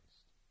of Christ.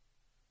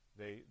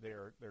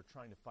 They're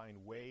trying to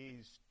find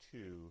ways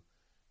to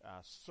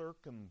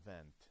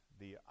circumvent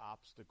the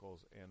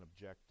obstacles and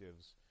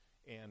objectives,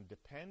 and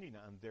depending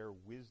on their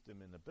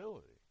wisdom and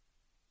ability,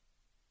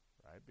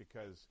 right?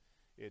 Because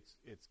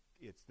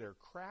it's their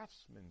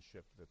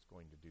craftsmanship that's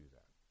going to do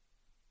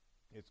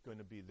that. It's going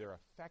to be their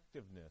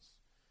effectiveness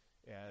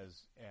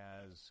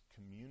as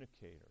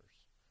communicators,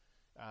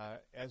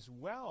 as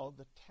well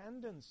the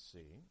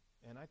tendency.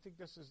 And I think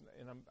this is,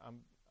 and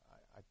I'm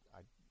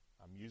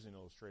using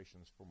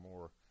illustrations for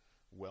more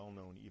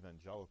well-known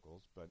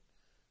evangelicals, but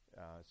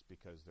it's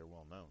because they're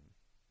well-known.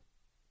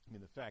 I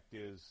mean, the fact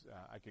is,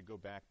 I could go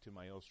back to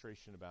my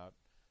illustration about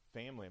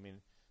family. I mean,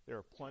 there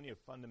are plenty of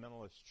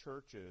fundamentalist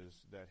churches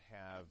that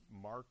have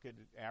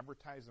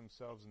advertised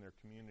themselves in their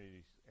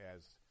communities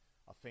as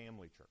a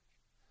family church,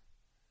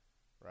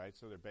 right?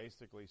 So they're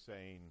basically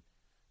saying,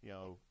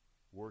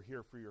 we're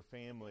here for your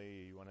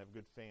family. You want to have a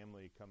good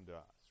family, come to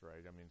us,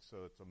 right? I mean,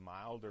 so it's a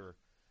milder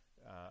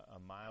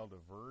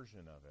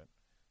version of it.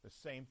 The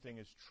same thing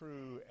is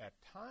true at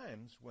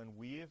times when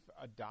we have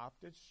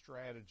adopted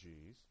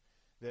strategies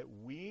that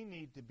we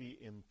need to be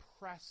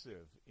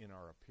impressive in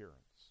our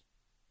appearance,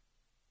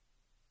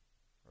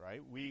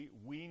 right?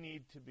 We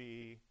need to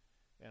be,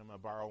 and I'm going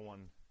to borrow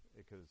one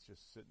because it's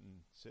just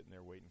sitting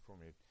there waiting for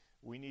me.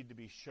 We need to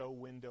be show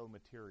window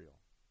material,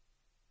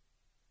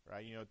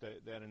 right?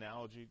 That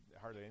analogy,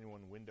 hardly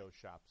anyone window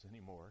shops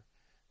anymore.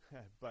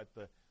 But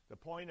the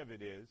point of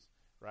it is,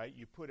 right,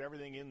 you put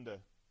everything in the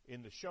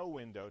show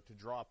window to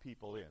draw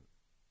people in,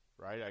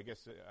 right? I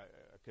guess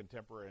a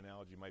contemporary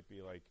analogy might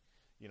be like,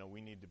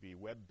 we need to be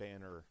web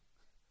banner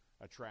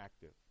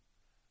attractive,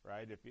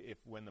 right? If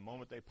when the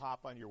moment they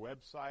pop on your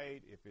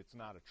website, if it's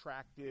not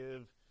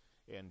attractive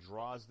and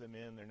draws them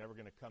in, they're never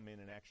going to come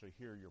in and actually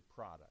hear your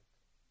product,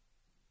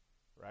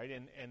 right?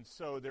 And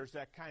so there's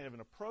that kind of an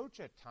approach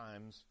at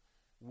times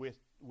with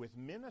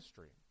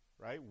ministry,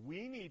 right?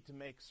 We need to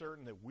make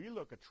certain that we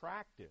look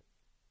attractive.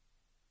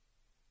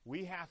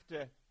 We have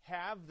to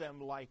have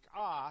them like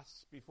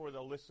us before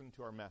they'll listen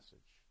to our message.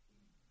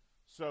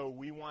 So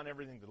we want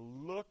everything to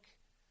look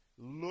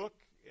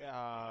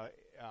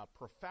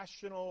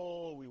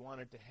professional. We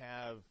want it to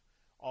have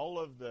all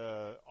of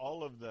the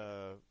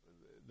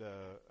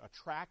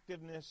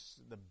attractiveness,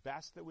 the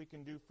best that we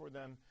can do for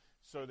them,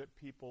 so that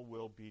people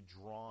will be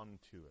drawn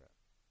to it.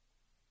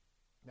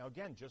 Now,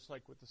 again, just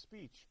like with the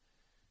speech,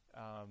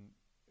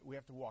 we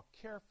have to walk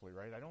carefully,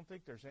 right? I don't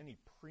think there's any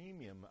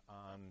premium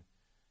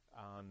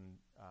on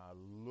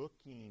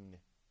looking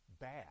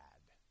bad,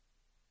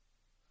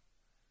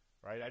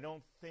 right? I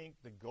don't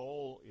think the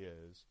goal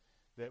is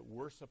that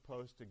we're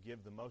supposed to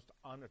give the most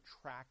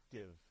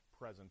unattractive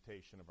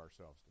presentation of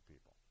ourselves to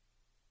people,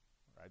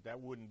 right?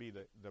 That wouldn't be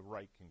the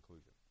right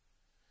conclusion.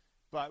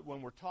 But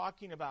when we're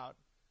talking about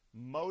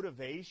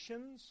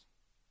motivations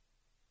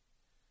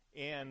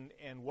and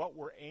what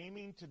we're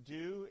aiming to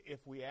do, if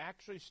we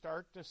actually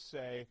start to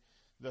say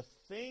the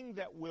thing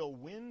that will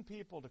win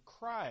people to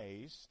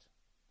Christ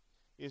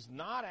is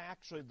not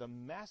actually the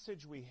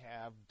message we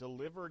have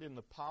delivered in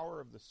the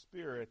power of the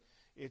Spirit,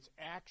 it's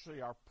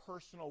actually our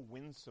personal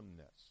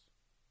winsomeness.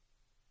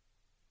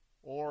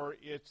 Or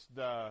it's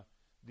the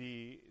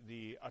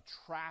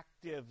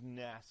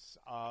attractiveness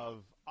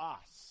of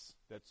us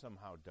that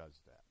somehow does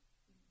that.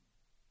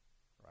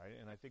 Right?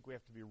 And I think we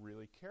have to be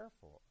really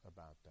careful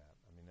about that.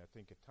 I mean, I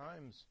think at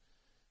times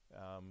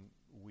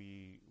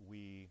we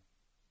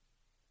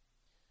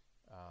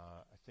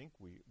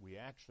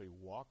actually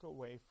walk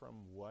away from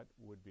what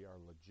would be our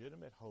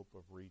legitimate hope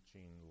of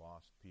reaching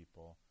lost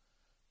people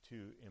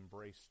to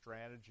embrace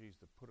strategies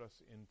that put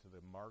us into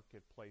the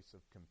marketplace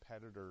of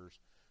competitors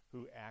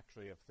who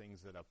actually have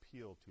things that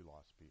appeal to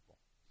lost people.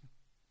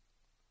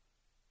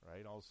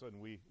 Right? All of a sudden,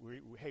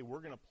 hey, we're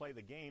going to play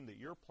the game that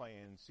you're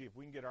playing and see if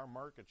we can get our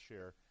market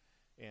share,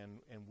 and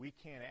we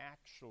can't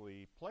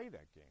actually play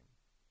that game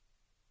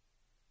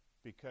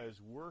because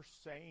we're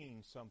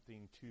saying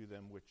something to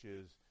them which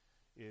is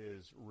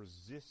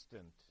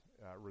resisted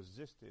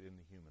in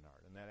the human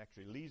heart. And that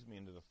actually leads me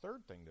into the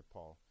third thing that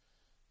Paul,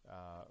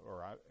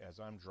 as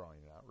I'm drawing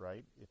it out,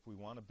 right? If we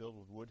want to build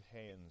with wood,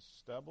 hay, and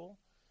stubble,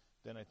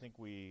 then I think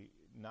we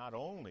not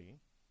only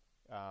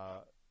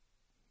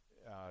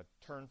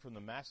turn from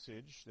the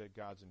message that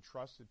God's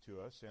entrusted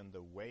to us and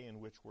the way in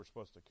which we're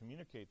supposed to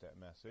communicate that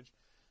message,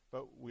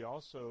 but we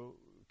also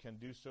can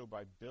do so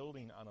by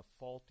building on a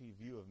faulty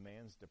view of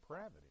man's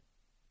depravity.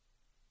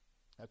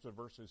 That's what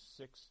verses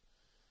 6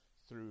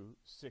 through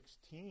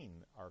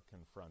 16 are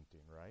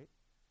confronting, right?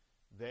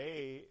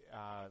 They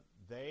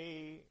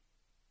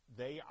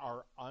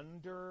are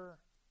under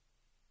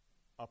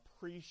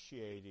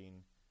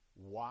appreciating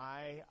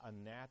why a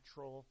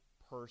natural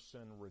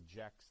person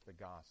rejects the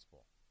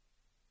gospel.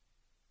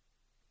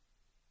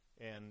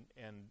 And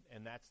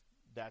that's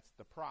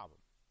the problem,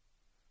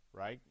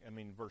 right? I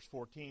mean, verse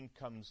 14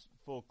 comes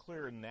full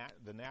clear in that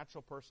the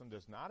natural person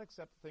does not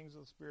accept the things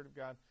of the Spirit of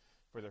God,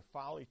 for their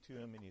folly to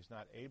him, and he's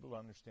not able to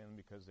understand them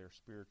because they're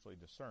spiritually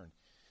discerned.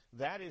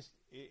 That is,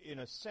 in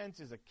a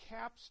sense, is a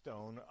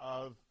capstone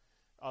of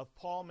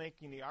Paul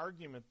making the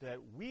argument that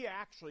we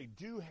actually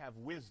do have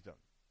wisdom,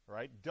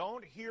 right?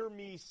 Don't hear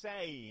me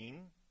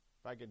saying,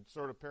 if I could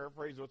sort of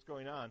paraphrase what's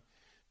going on,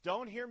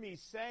 don't hear me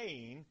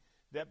saying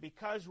that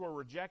because we're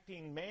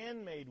rejecting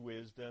man-made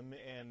wisdom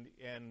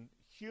and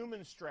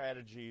human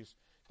strategies,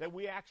 that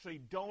we actually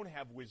don't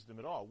have wisdom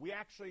at all. We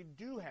actually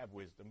do have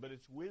wisdom, but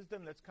it's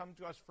wisdom that's come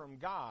to us from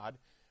God,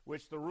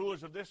 which the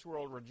rulers of this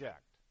world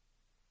reject.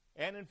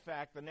 And in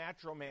fact, the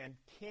natural man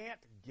can't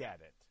get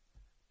it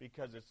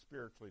because it's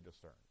spiritually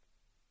discerned.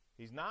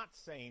 He's not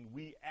saying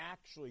we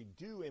actually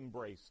do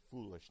embrace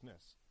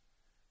foolishness,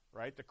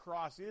 right? The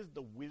cross is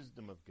the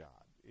wisdom of God.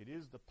 It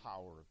is the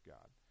power of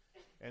God.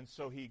 And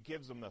so he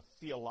gives them a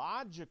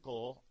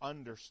theological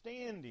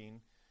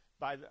understanding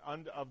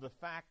of the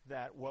fact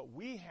that what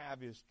we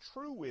have is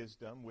true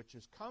wisdom, which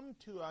has come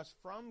to us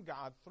from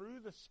God through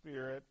the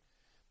Spirit,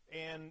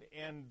 and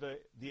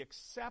the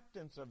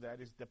acceptance of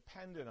that is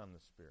dependent on the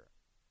Spirit.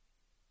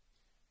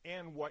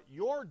 And what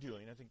you're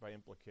doing, I think by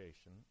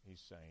implication,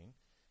 he's saying,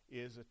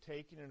 is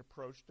taking an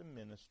approach to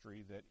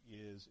ministry that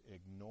is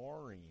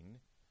ignoring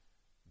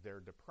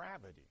their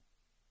depravity.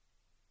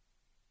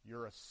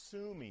 You're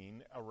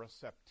assuming a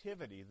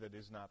receptivity that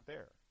is not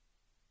there.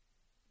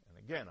 And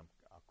again,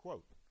 I'll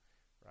quote,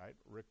 right?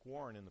 Rick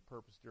Warren in the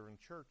Purpose-Driven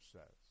Church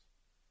says,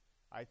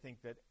 I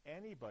think that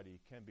anybody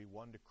can be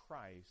won to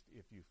Christ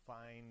if you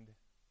find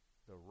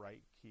the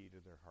right key to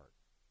their heart.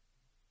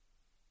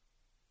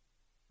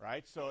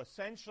 Right? So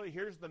essentially,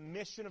 here's the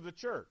mission of the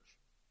church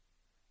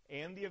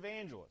and the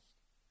evangelist.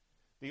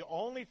 The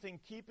only thing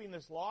keeping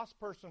this lost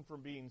person from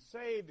being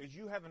saved is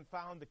you haven't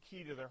found the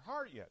key to their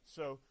heart yet.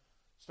 So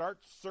start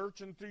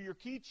searching through your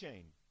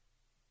keychain.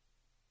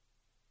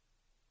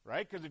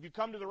 Right? Because if you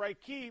come to the right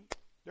key,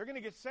 they're going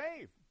to get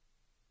saved.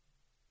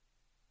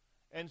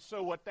 And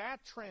so what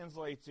that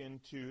translates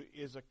into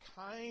is a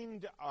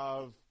kind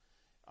of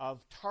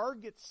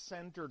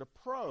target-centered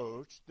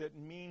approach that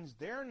means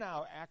they're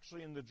now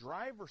actually in the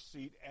driver's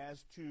seat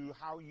as to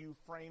how you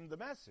frame the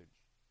message.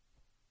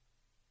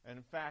 And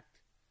in fact,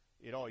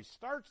 it always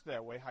starts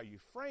that way, how you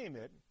frame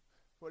it.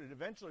 What it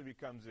eventually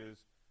becomes is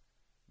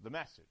the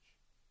message.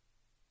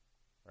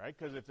 Right?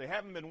 Because if they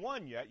haven't been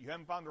won yet, you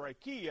haven't found the right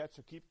key yet,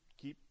 so keep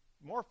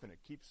morphing it,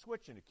 keep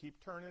switching it, keep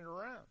turning it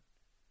around.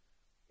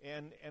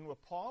 And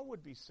what Paul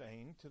would be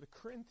saying to the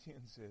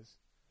Corinthians is,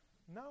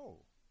 no.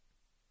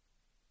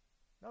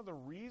 No, the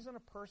reason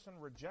a person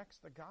rejects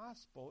the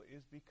gospel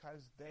is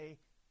because they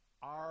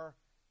are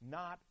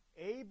not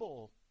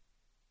able,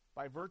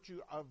 by virtue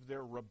of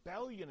their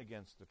rebellion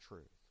against the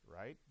truth,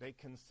 right? They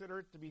consider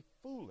it to be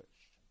foolish.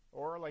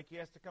 Or like he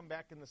has to come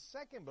back in the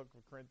second book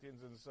of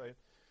Corinthians and say,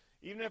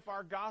 even if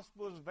our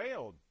gospel is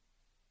veiled,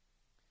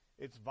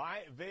 it's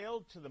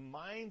veiled to the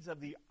minds of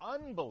the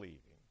unbelieving,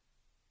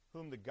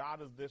 whom the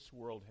God of this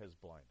world has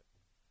blinded.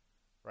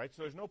 Right?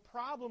 So there's no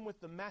problem with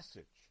the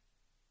message.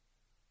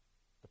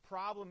 The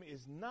problem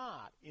is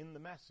not in the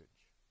message.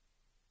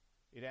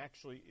 It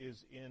actually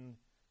is in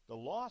the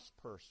lost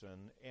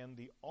person, and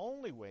the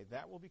only way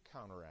that will be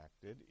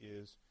counteracted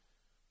is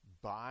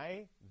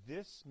by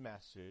this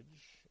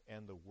message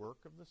and the work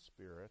of the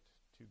Spirit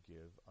to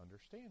give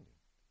understanding.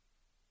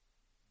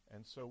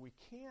 And so we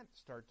can't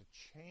start to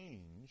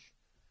change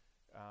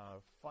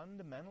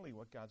fundamentally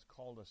what God's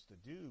called us to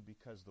do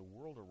because the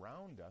world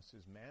around us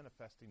is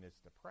manifesting its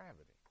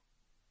depravity.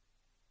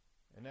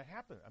 And that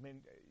happened,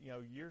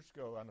 years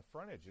ago on the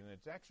front edge, and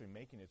it's actually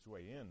making its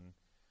way in.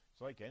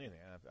 It's like anything.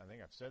 I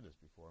think I've said this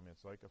before.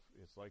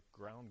 It's like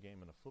ground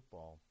game in a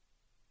football.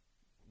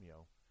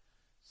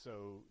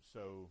 So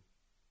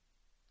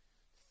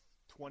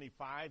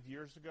 25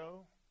 years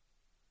ago,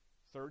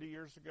 30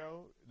 years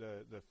ago,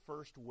 the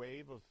first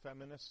wave of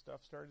feminist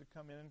stuff started to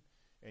come in,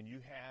 and you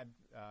had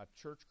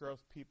church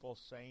growth people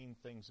saying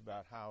things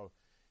about how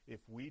if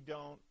we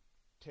don't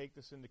take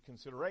this into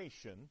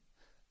consideration,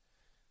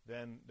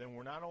 then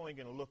we're not only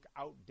going to look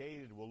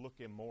outdated, we'll look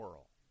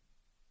immoral,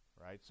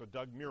 right? So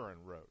Doug Murin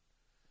wrote,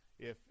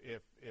 if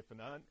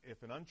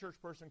an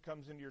unchurched person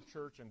comes into your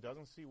church and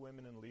doesn't see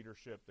women in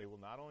leadership, they will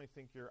not only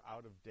think you're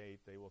out of date,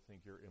 they will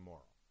think you're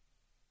immoral,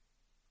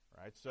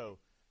 right? So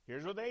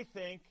here's what they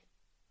think,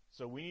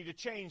 so we need to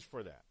change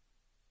for that,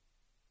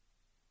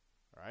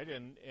 right?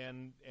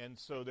 And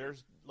so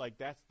there's like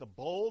that's the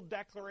bold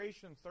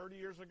declaration 30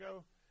 years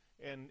ago,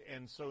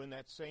 and so in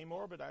that same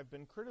orbit, I've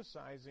been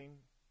criticizing.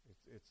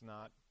 It's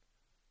not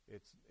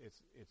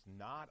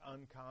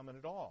uncommon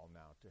at all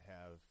now to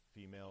have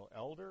female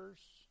elders,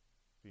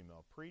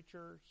 female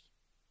preachers,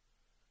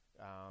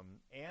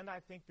 and I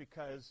think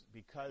because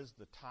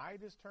the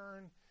tide has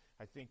turned,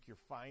 I think you're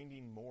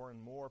finding more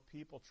and more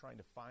people trying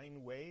to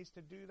find ways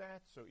to do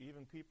that. So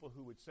even people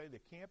who would say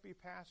they can't be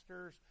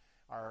pastors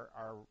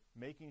are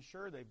making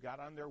sure they've got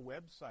on their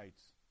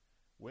websites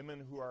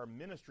women who are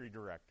ministry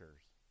directors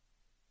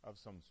of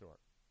some sort,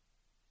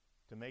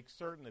 to make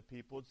certain that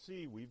people would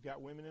see we've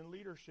got women in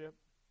leadership,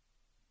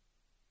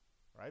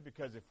 right?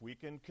 Because if we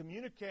can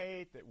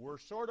communicate that we're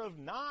sort of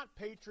not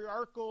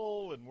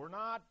patriarchal and we're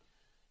not,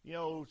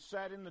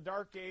 set in the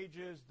dark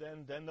ages,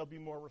 then they'll be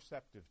more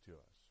receptive to us.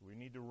 We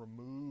need to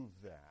remove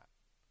that.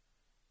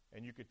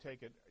 And you could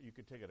take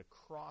it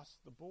across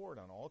the board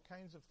on all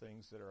kinds of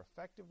things that are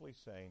effectively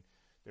saying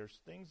there's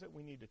things that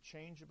we need to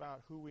change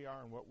about who we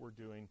are and what we're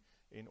doing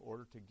in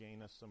order to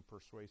gain us some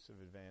persuasive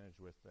advantage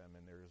with them.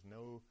 And there is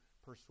no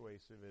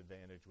persuasive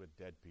advantage with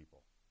dead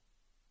people,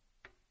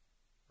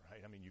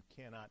 right? I mean, you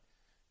cannot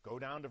go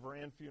down to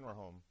Doran Funeral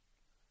Home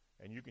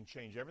and you can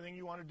change everything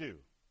you want to do.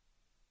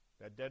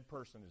 That dead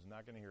person is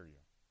not going to hear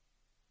you,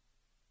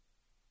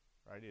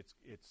 right?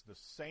 It's the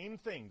same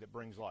thing that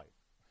brings life,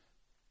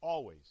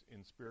 always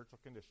in spiritual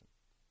condition,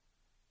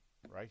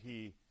 right?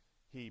 He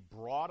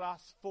brought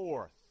us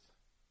forth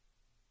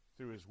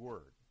through His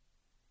Word,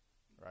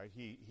 right?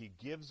 He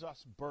gives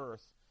us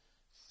birth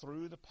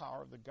through the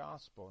power of the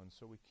gospel, and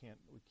so we can't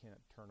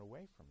turn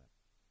away from it.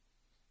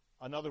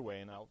 Another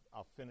way, and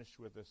I'll finish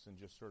with this and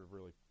just sort of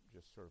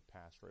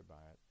pass right by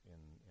it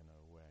in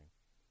a way.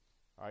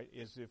 All right,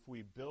 is if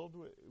we'll build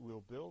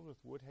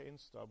with wood, hay, and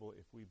stubble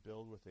if we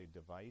build with a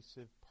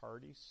divisive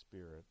party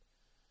spirit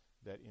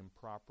that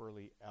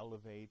improperly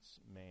elevates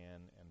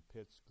man and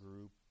pits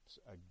groups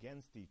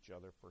against each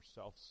other for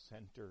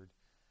self-centered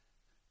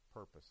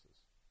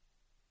purposes.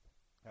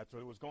 That's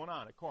what was going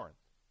on at Corinth,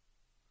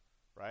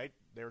 right?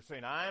 They were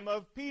saying, I'm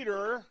of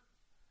Peter,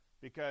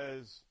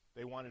 because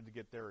they wanted to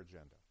get their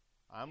agenda.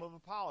 I'm of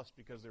Apollos,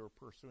 because they were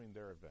pursuing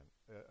their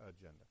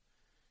agenda.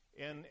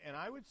 And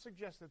I would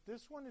suggest that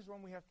this one is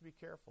one we have to be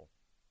careful.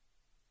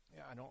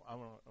 Yeah, I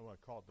want to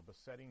call it the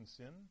besetting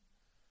sin.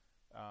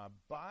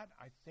 But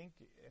I think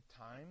at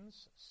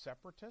times,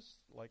 separatists,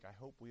 like I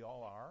hope we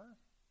all are,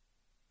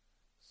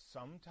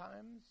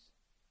 sometimes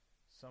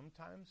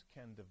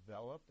can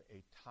develop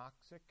a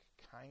toxic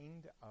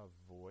kind of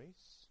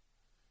voice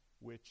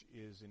which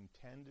is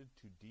intended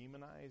to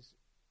demonize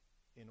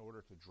in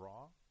order to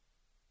draw.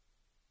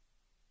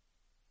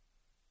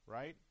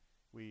 Right?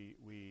 We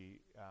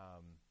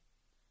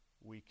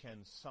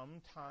can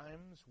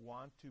sometimes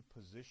want to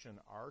position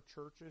our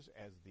churches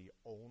as the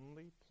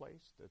only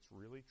place that's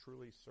really,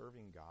 truly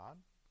serving God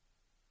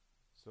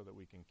so that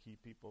we can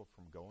keep people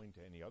from going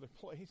to any other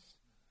place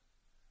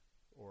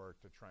or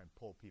to try and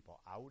pull people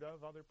out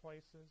of other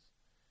places.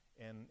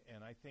 And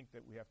I think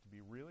that we have to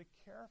be really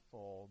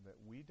careful that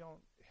we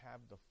don't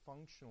have the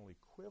functional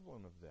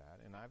equivalent of that.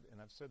 And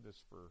I've said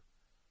this for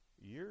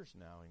years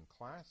now in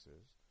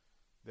classes,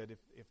 that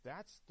if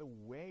that's the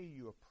way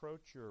you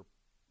approach your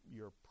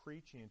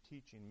preaching and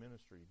teaching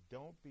ministry,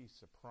 don't be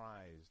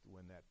surprised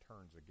when that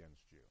turns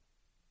against you,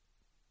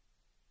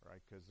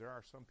 right? Because there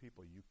are some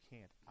people you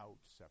can't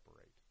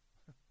out-separate.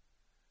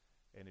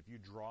 And if you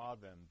draw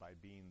them by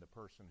being the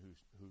person who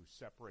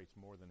separates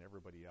more than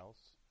everybody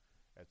else,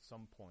 at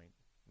some point,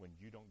 when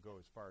you don't go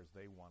as far as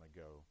they want to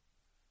go,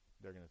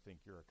 they're going to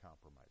think you're a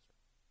compromiser,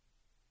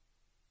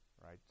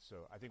 right?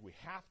 So I think we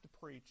have to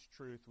preach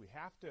truth. We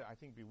have to, I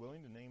think, be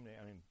willing to name.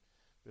 I mean,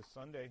 this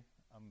Sunday,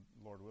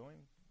 Lord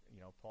willing,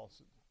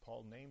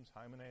 Paul names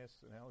Hymenaeus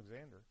and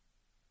Alexander.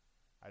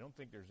 I don't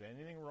think there's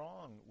anything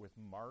wrong with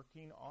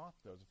marking off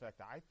those. In fact,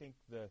 I think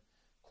the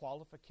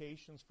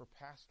qualifications for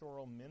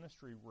pastoral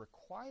ministry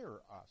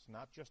require us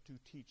not just to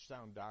teach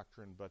sound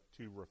doctrine, but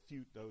to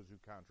refute those who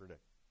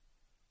contradict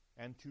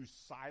and to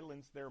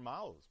silence their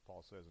mouths,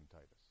 Paul says in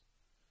Titus.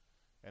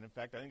 And in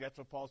fact, I think that's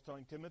what Paul's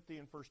telling Timothy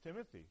in 1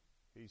 Timothy.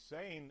 He's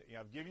saying,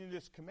 I've given you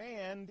this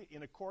command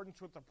in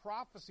accordance with the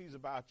prophecies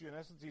about you. In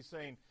essence, he's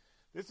saying,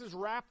 this is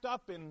wrapped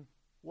up in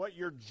what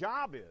your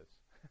job is.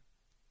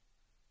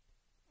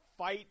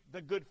 Fight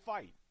the good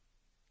fight.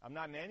 I'm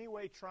not in any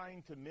way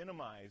trying to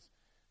minimize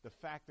the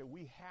fact that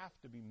we have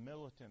to be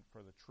militant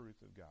for the truth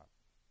of God.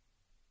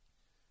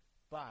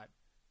 But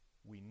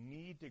we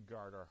need to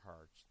guard our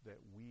hearts that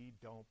we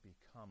don't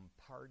become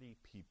party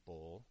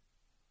people,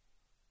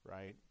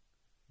 right,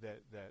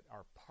 that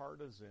are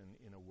partisan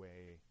in a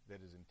way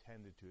that is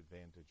intended to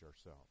advantage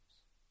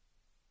ourselves.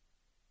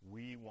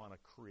 We want to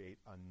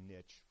create a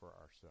niche for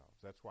ourselves.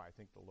 That's why I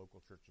think the local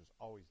church is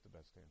always the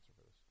best answer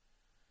for this.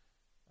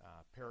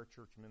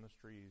 Parachurch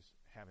ministries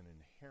have an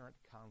inherent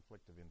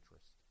conflict of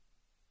interest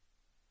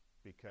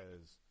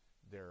because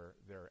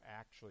they're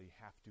actually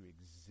have to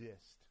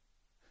exist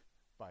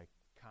by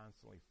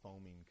constantly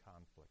foaming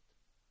conflict,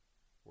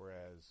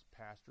 whereas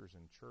pastors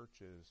and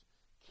churches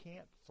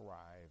can't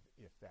thrive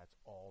if that's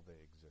all they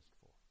exist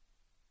for,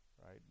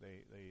 right?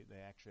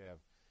 They actually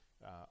have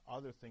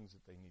other things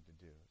that they need to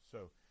do.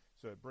 So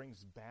it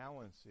brings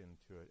balance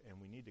into it, and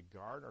we need to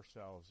guard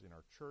ourselves in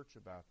our church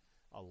about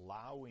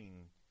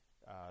allowing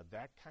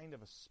that kind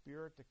of a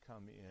spirit to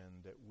come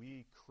in, that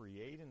we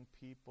create in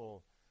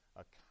people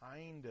a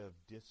kind of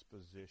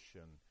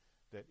disposition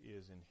that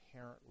is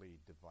inherently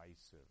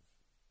divisive,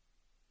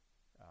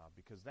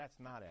 because that's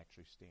not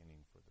actually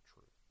standing for the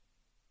truth.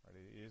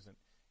 Right? It isn't.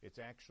 It's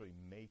actually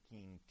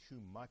making too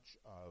much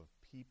of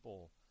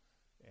people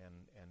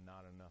and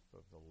not enough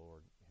of the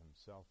Lord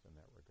himself in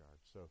that regard.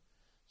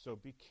 So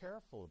be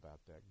careful about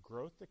that.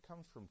 Growth that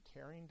comes from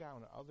tearing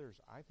down others,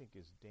 I think,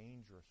 is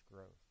dangerous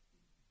growth.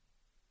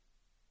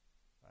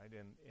 Right?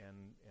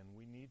 And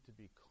we need to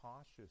be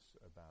cautious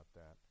about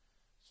that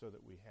so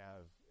that we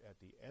have, at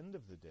the end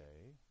of the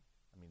day,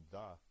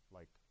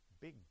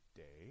 big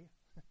day,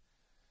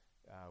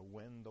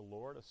 when the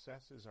Lord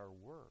assesses our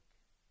work,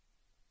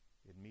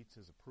 it meets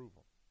his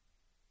approval.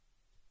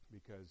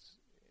 Because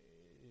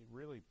it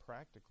really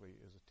practically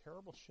is a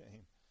terrible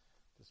shame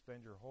to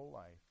spend your whole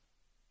life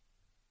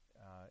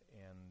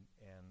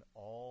and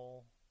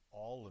all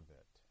of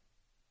it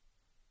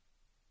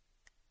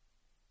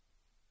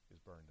is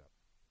burned up.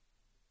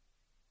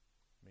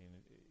 I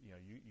mean,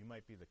 you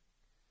might be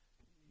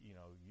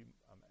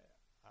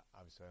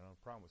obviously I don't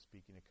have a problem with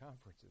speaking at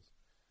conferences,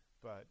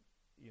 but,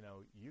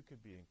 you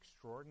could be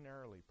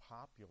extraordinarily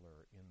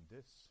popular in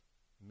this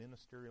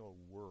ministerial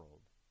world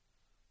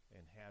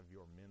and have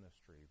your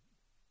ministry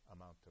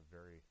amount to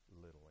very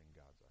little in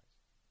God's eyes.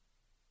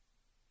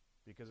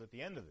 Because at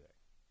the end of the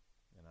day,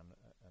 and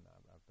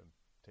I've been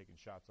taking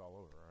shots all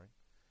over, right?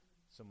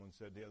 Someone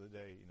said the other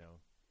day,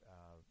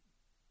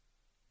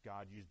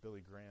 God used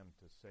Billy Graham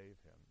to save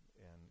him.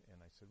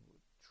 And I said, well,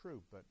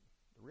 true, but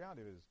the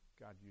reality is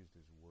God used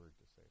his word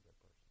to save that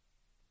person.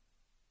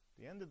 At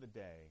the end of the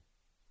day,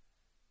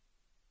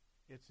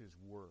 it's his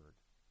word.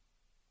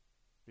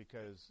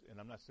 Because, and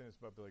I'm not saying this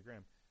about Billy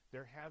Graham,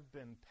 there have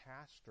been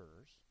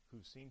pastors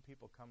who've seen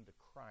people come to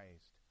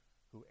Christ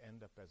who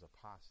end up as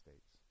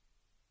apostates.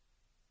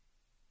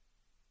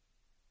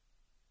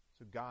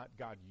 So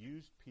God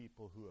used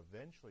people who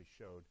eventually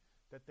showed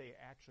that they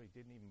actually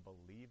didn't even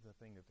believe the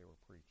thing that they were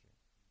preaching.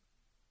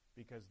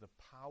 Because the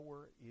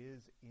power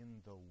is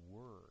in the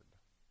Word.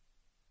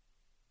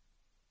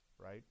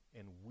 Right?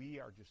 And we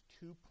are just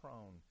too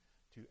prone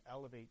to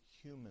elevate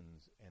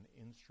humans and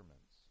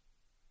instruments.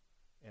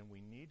 And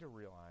we need to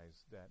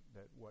realize that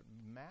what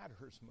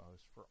matters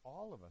most for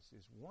all of us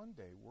is one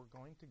day we're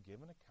going to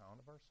give an account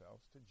of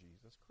ourselves to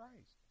Jesus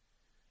Christ.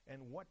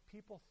 And what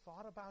people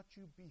thought about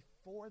you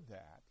before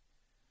that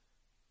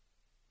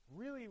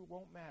really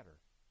won't matter.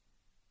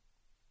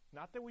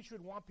 Not that we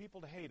should want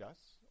people to hate us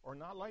or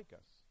not like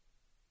us.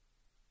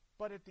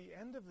 But at the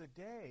end of the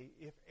day,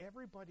 if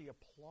everybody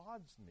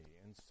applauds me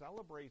and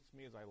celebrates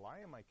me as I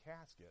lie in my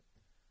casket,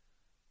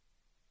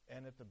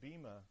 and at the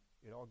bema,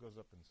 it all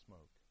goes up in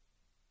smoke,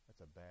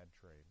 that's a bad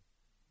trade.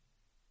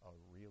 A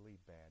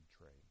really bad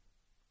trade.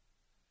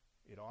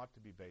 It ought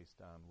to be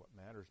based on what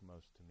matters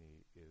most to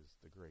me is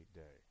the great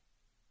day.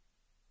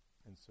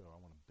 And so I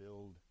want to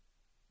build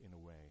in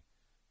a way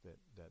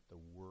that the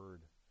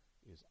Word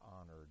is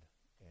honored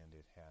and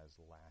it has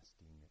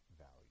lasting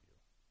value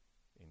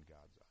in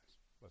God's eyes.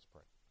 Let's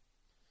pray.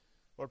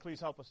 Lord, please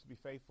help us to be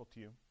faithful to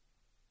you.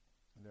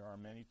 There are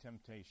many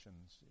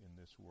temptations in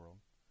this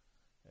world,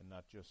 and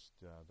not just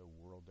the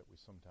world that we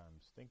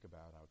sometimes think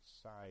about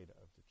outside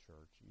of the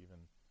church, even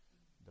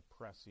the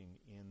pressing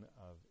in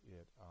of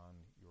it on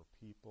your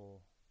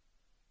people,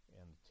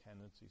 and the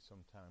tendency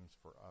sometimes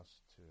for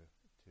us to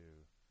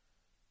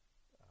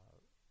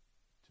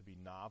be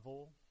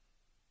novel,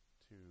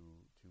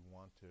 to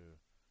want to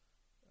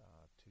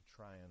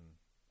try and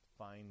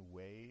find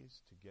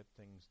ways to get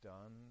things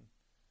done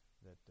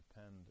that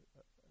depend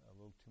a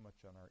little too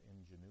much on our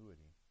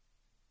ingenuity.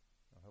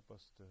 Help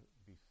us to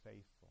be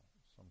faithful.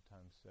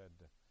 Sometimes said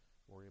to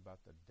worry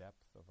about the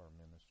depth of our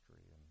ministry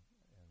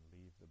and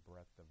leave the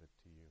breadth of it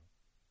to you.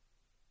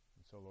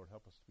 And so, Lord,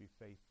 help us to be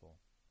faithful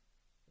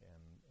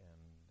and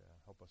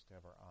help us to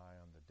have our eye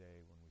on the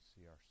day when we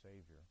see our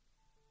Savior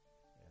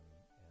and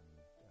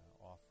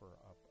offer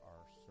up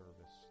our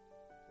service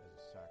as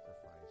a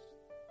sacrifice.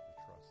 We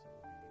trust that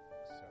will be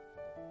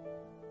acceptable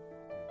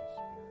through the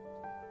Spirit.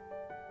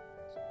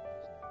 Ask in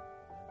His name. Amen.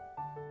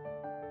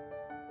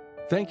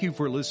 Thank you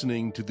for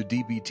listening to the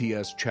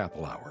DBTS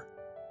Chapel Hour.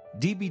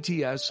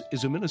 DBTS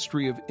is a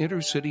ministry of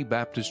Intercity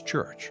Baptist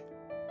Church.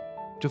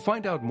 To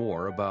find out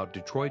more about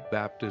Detroit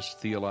Baptist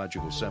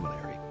Theological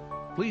Seminary,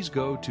 please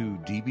go to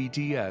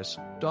dbts.edu.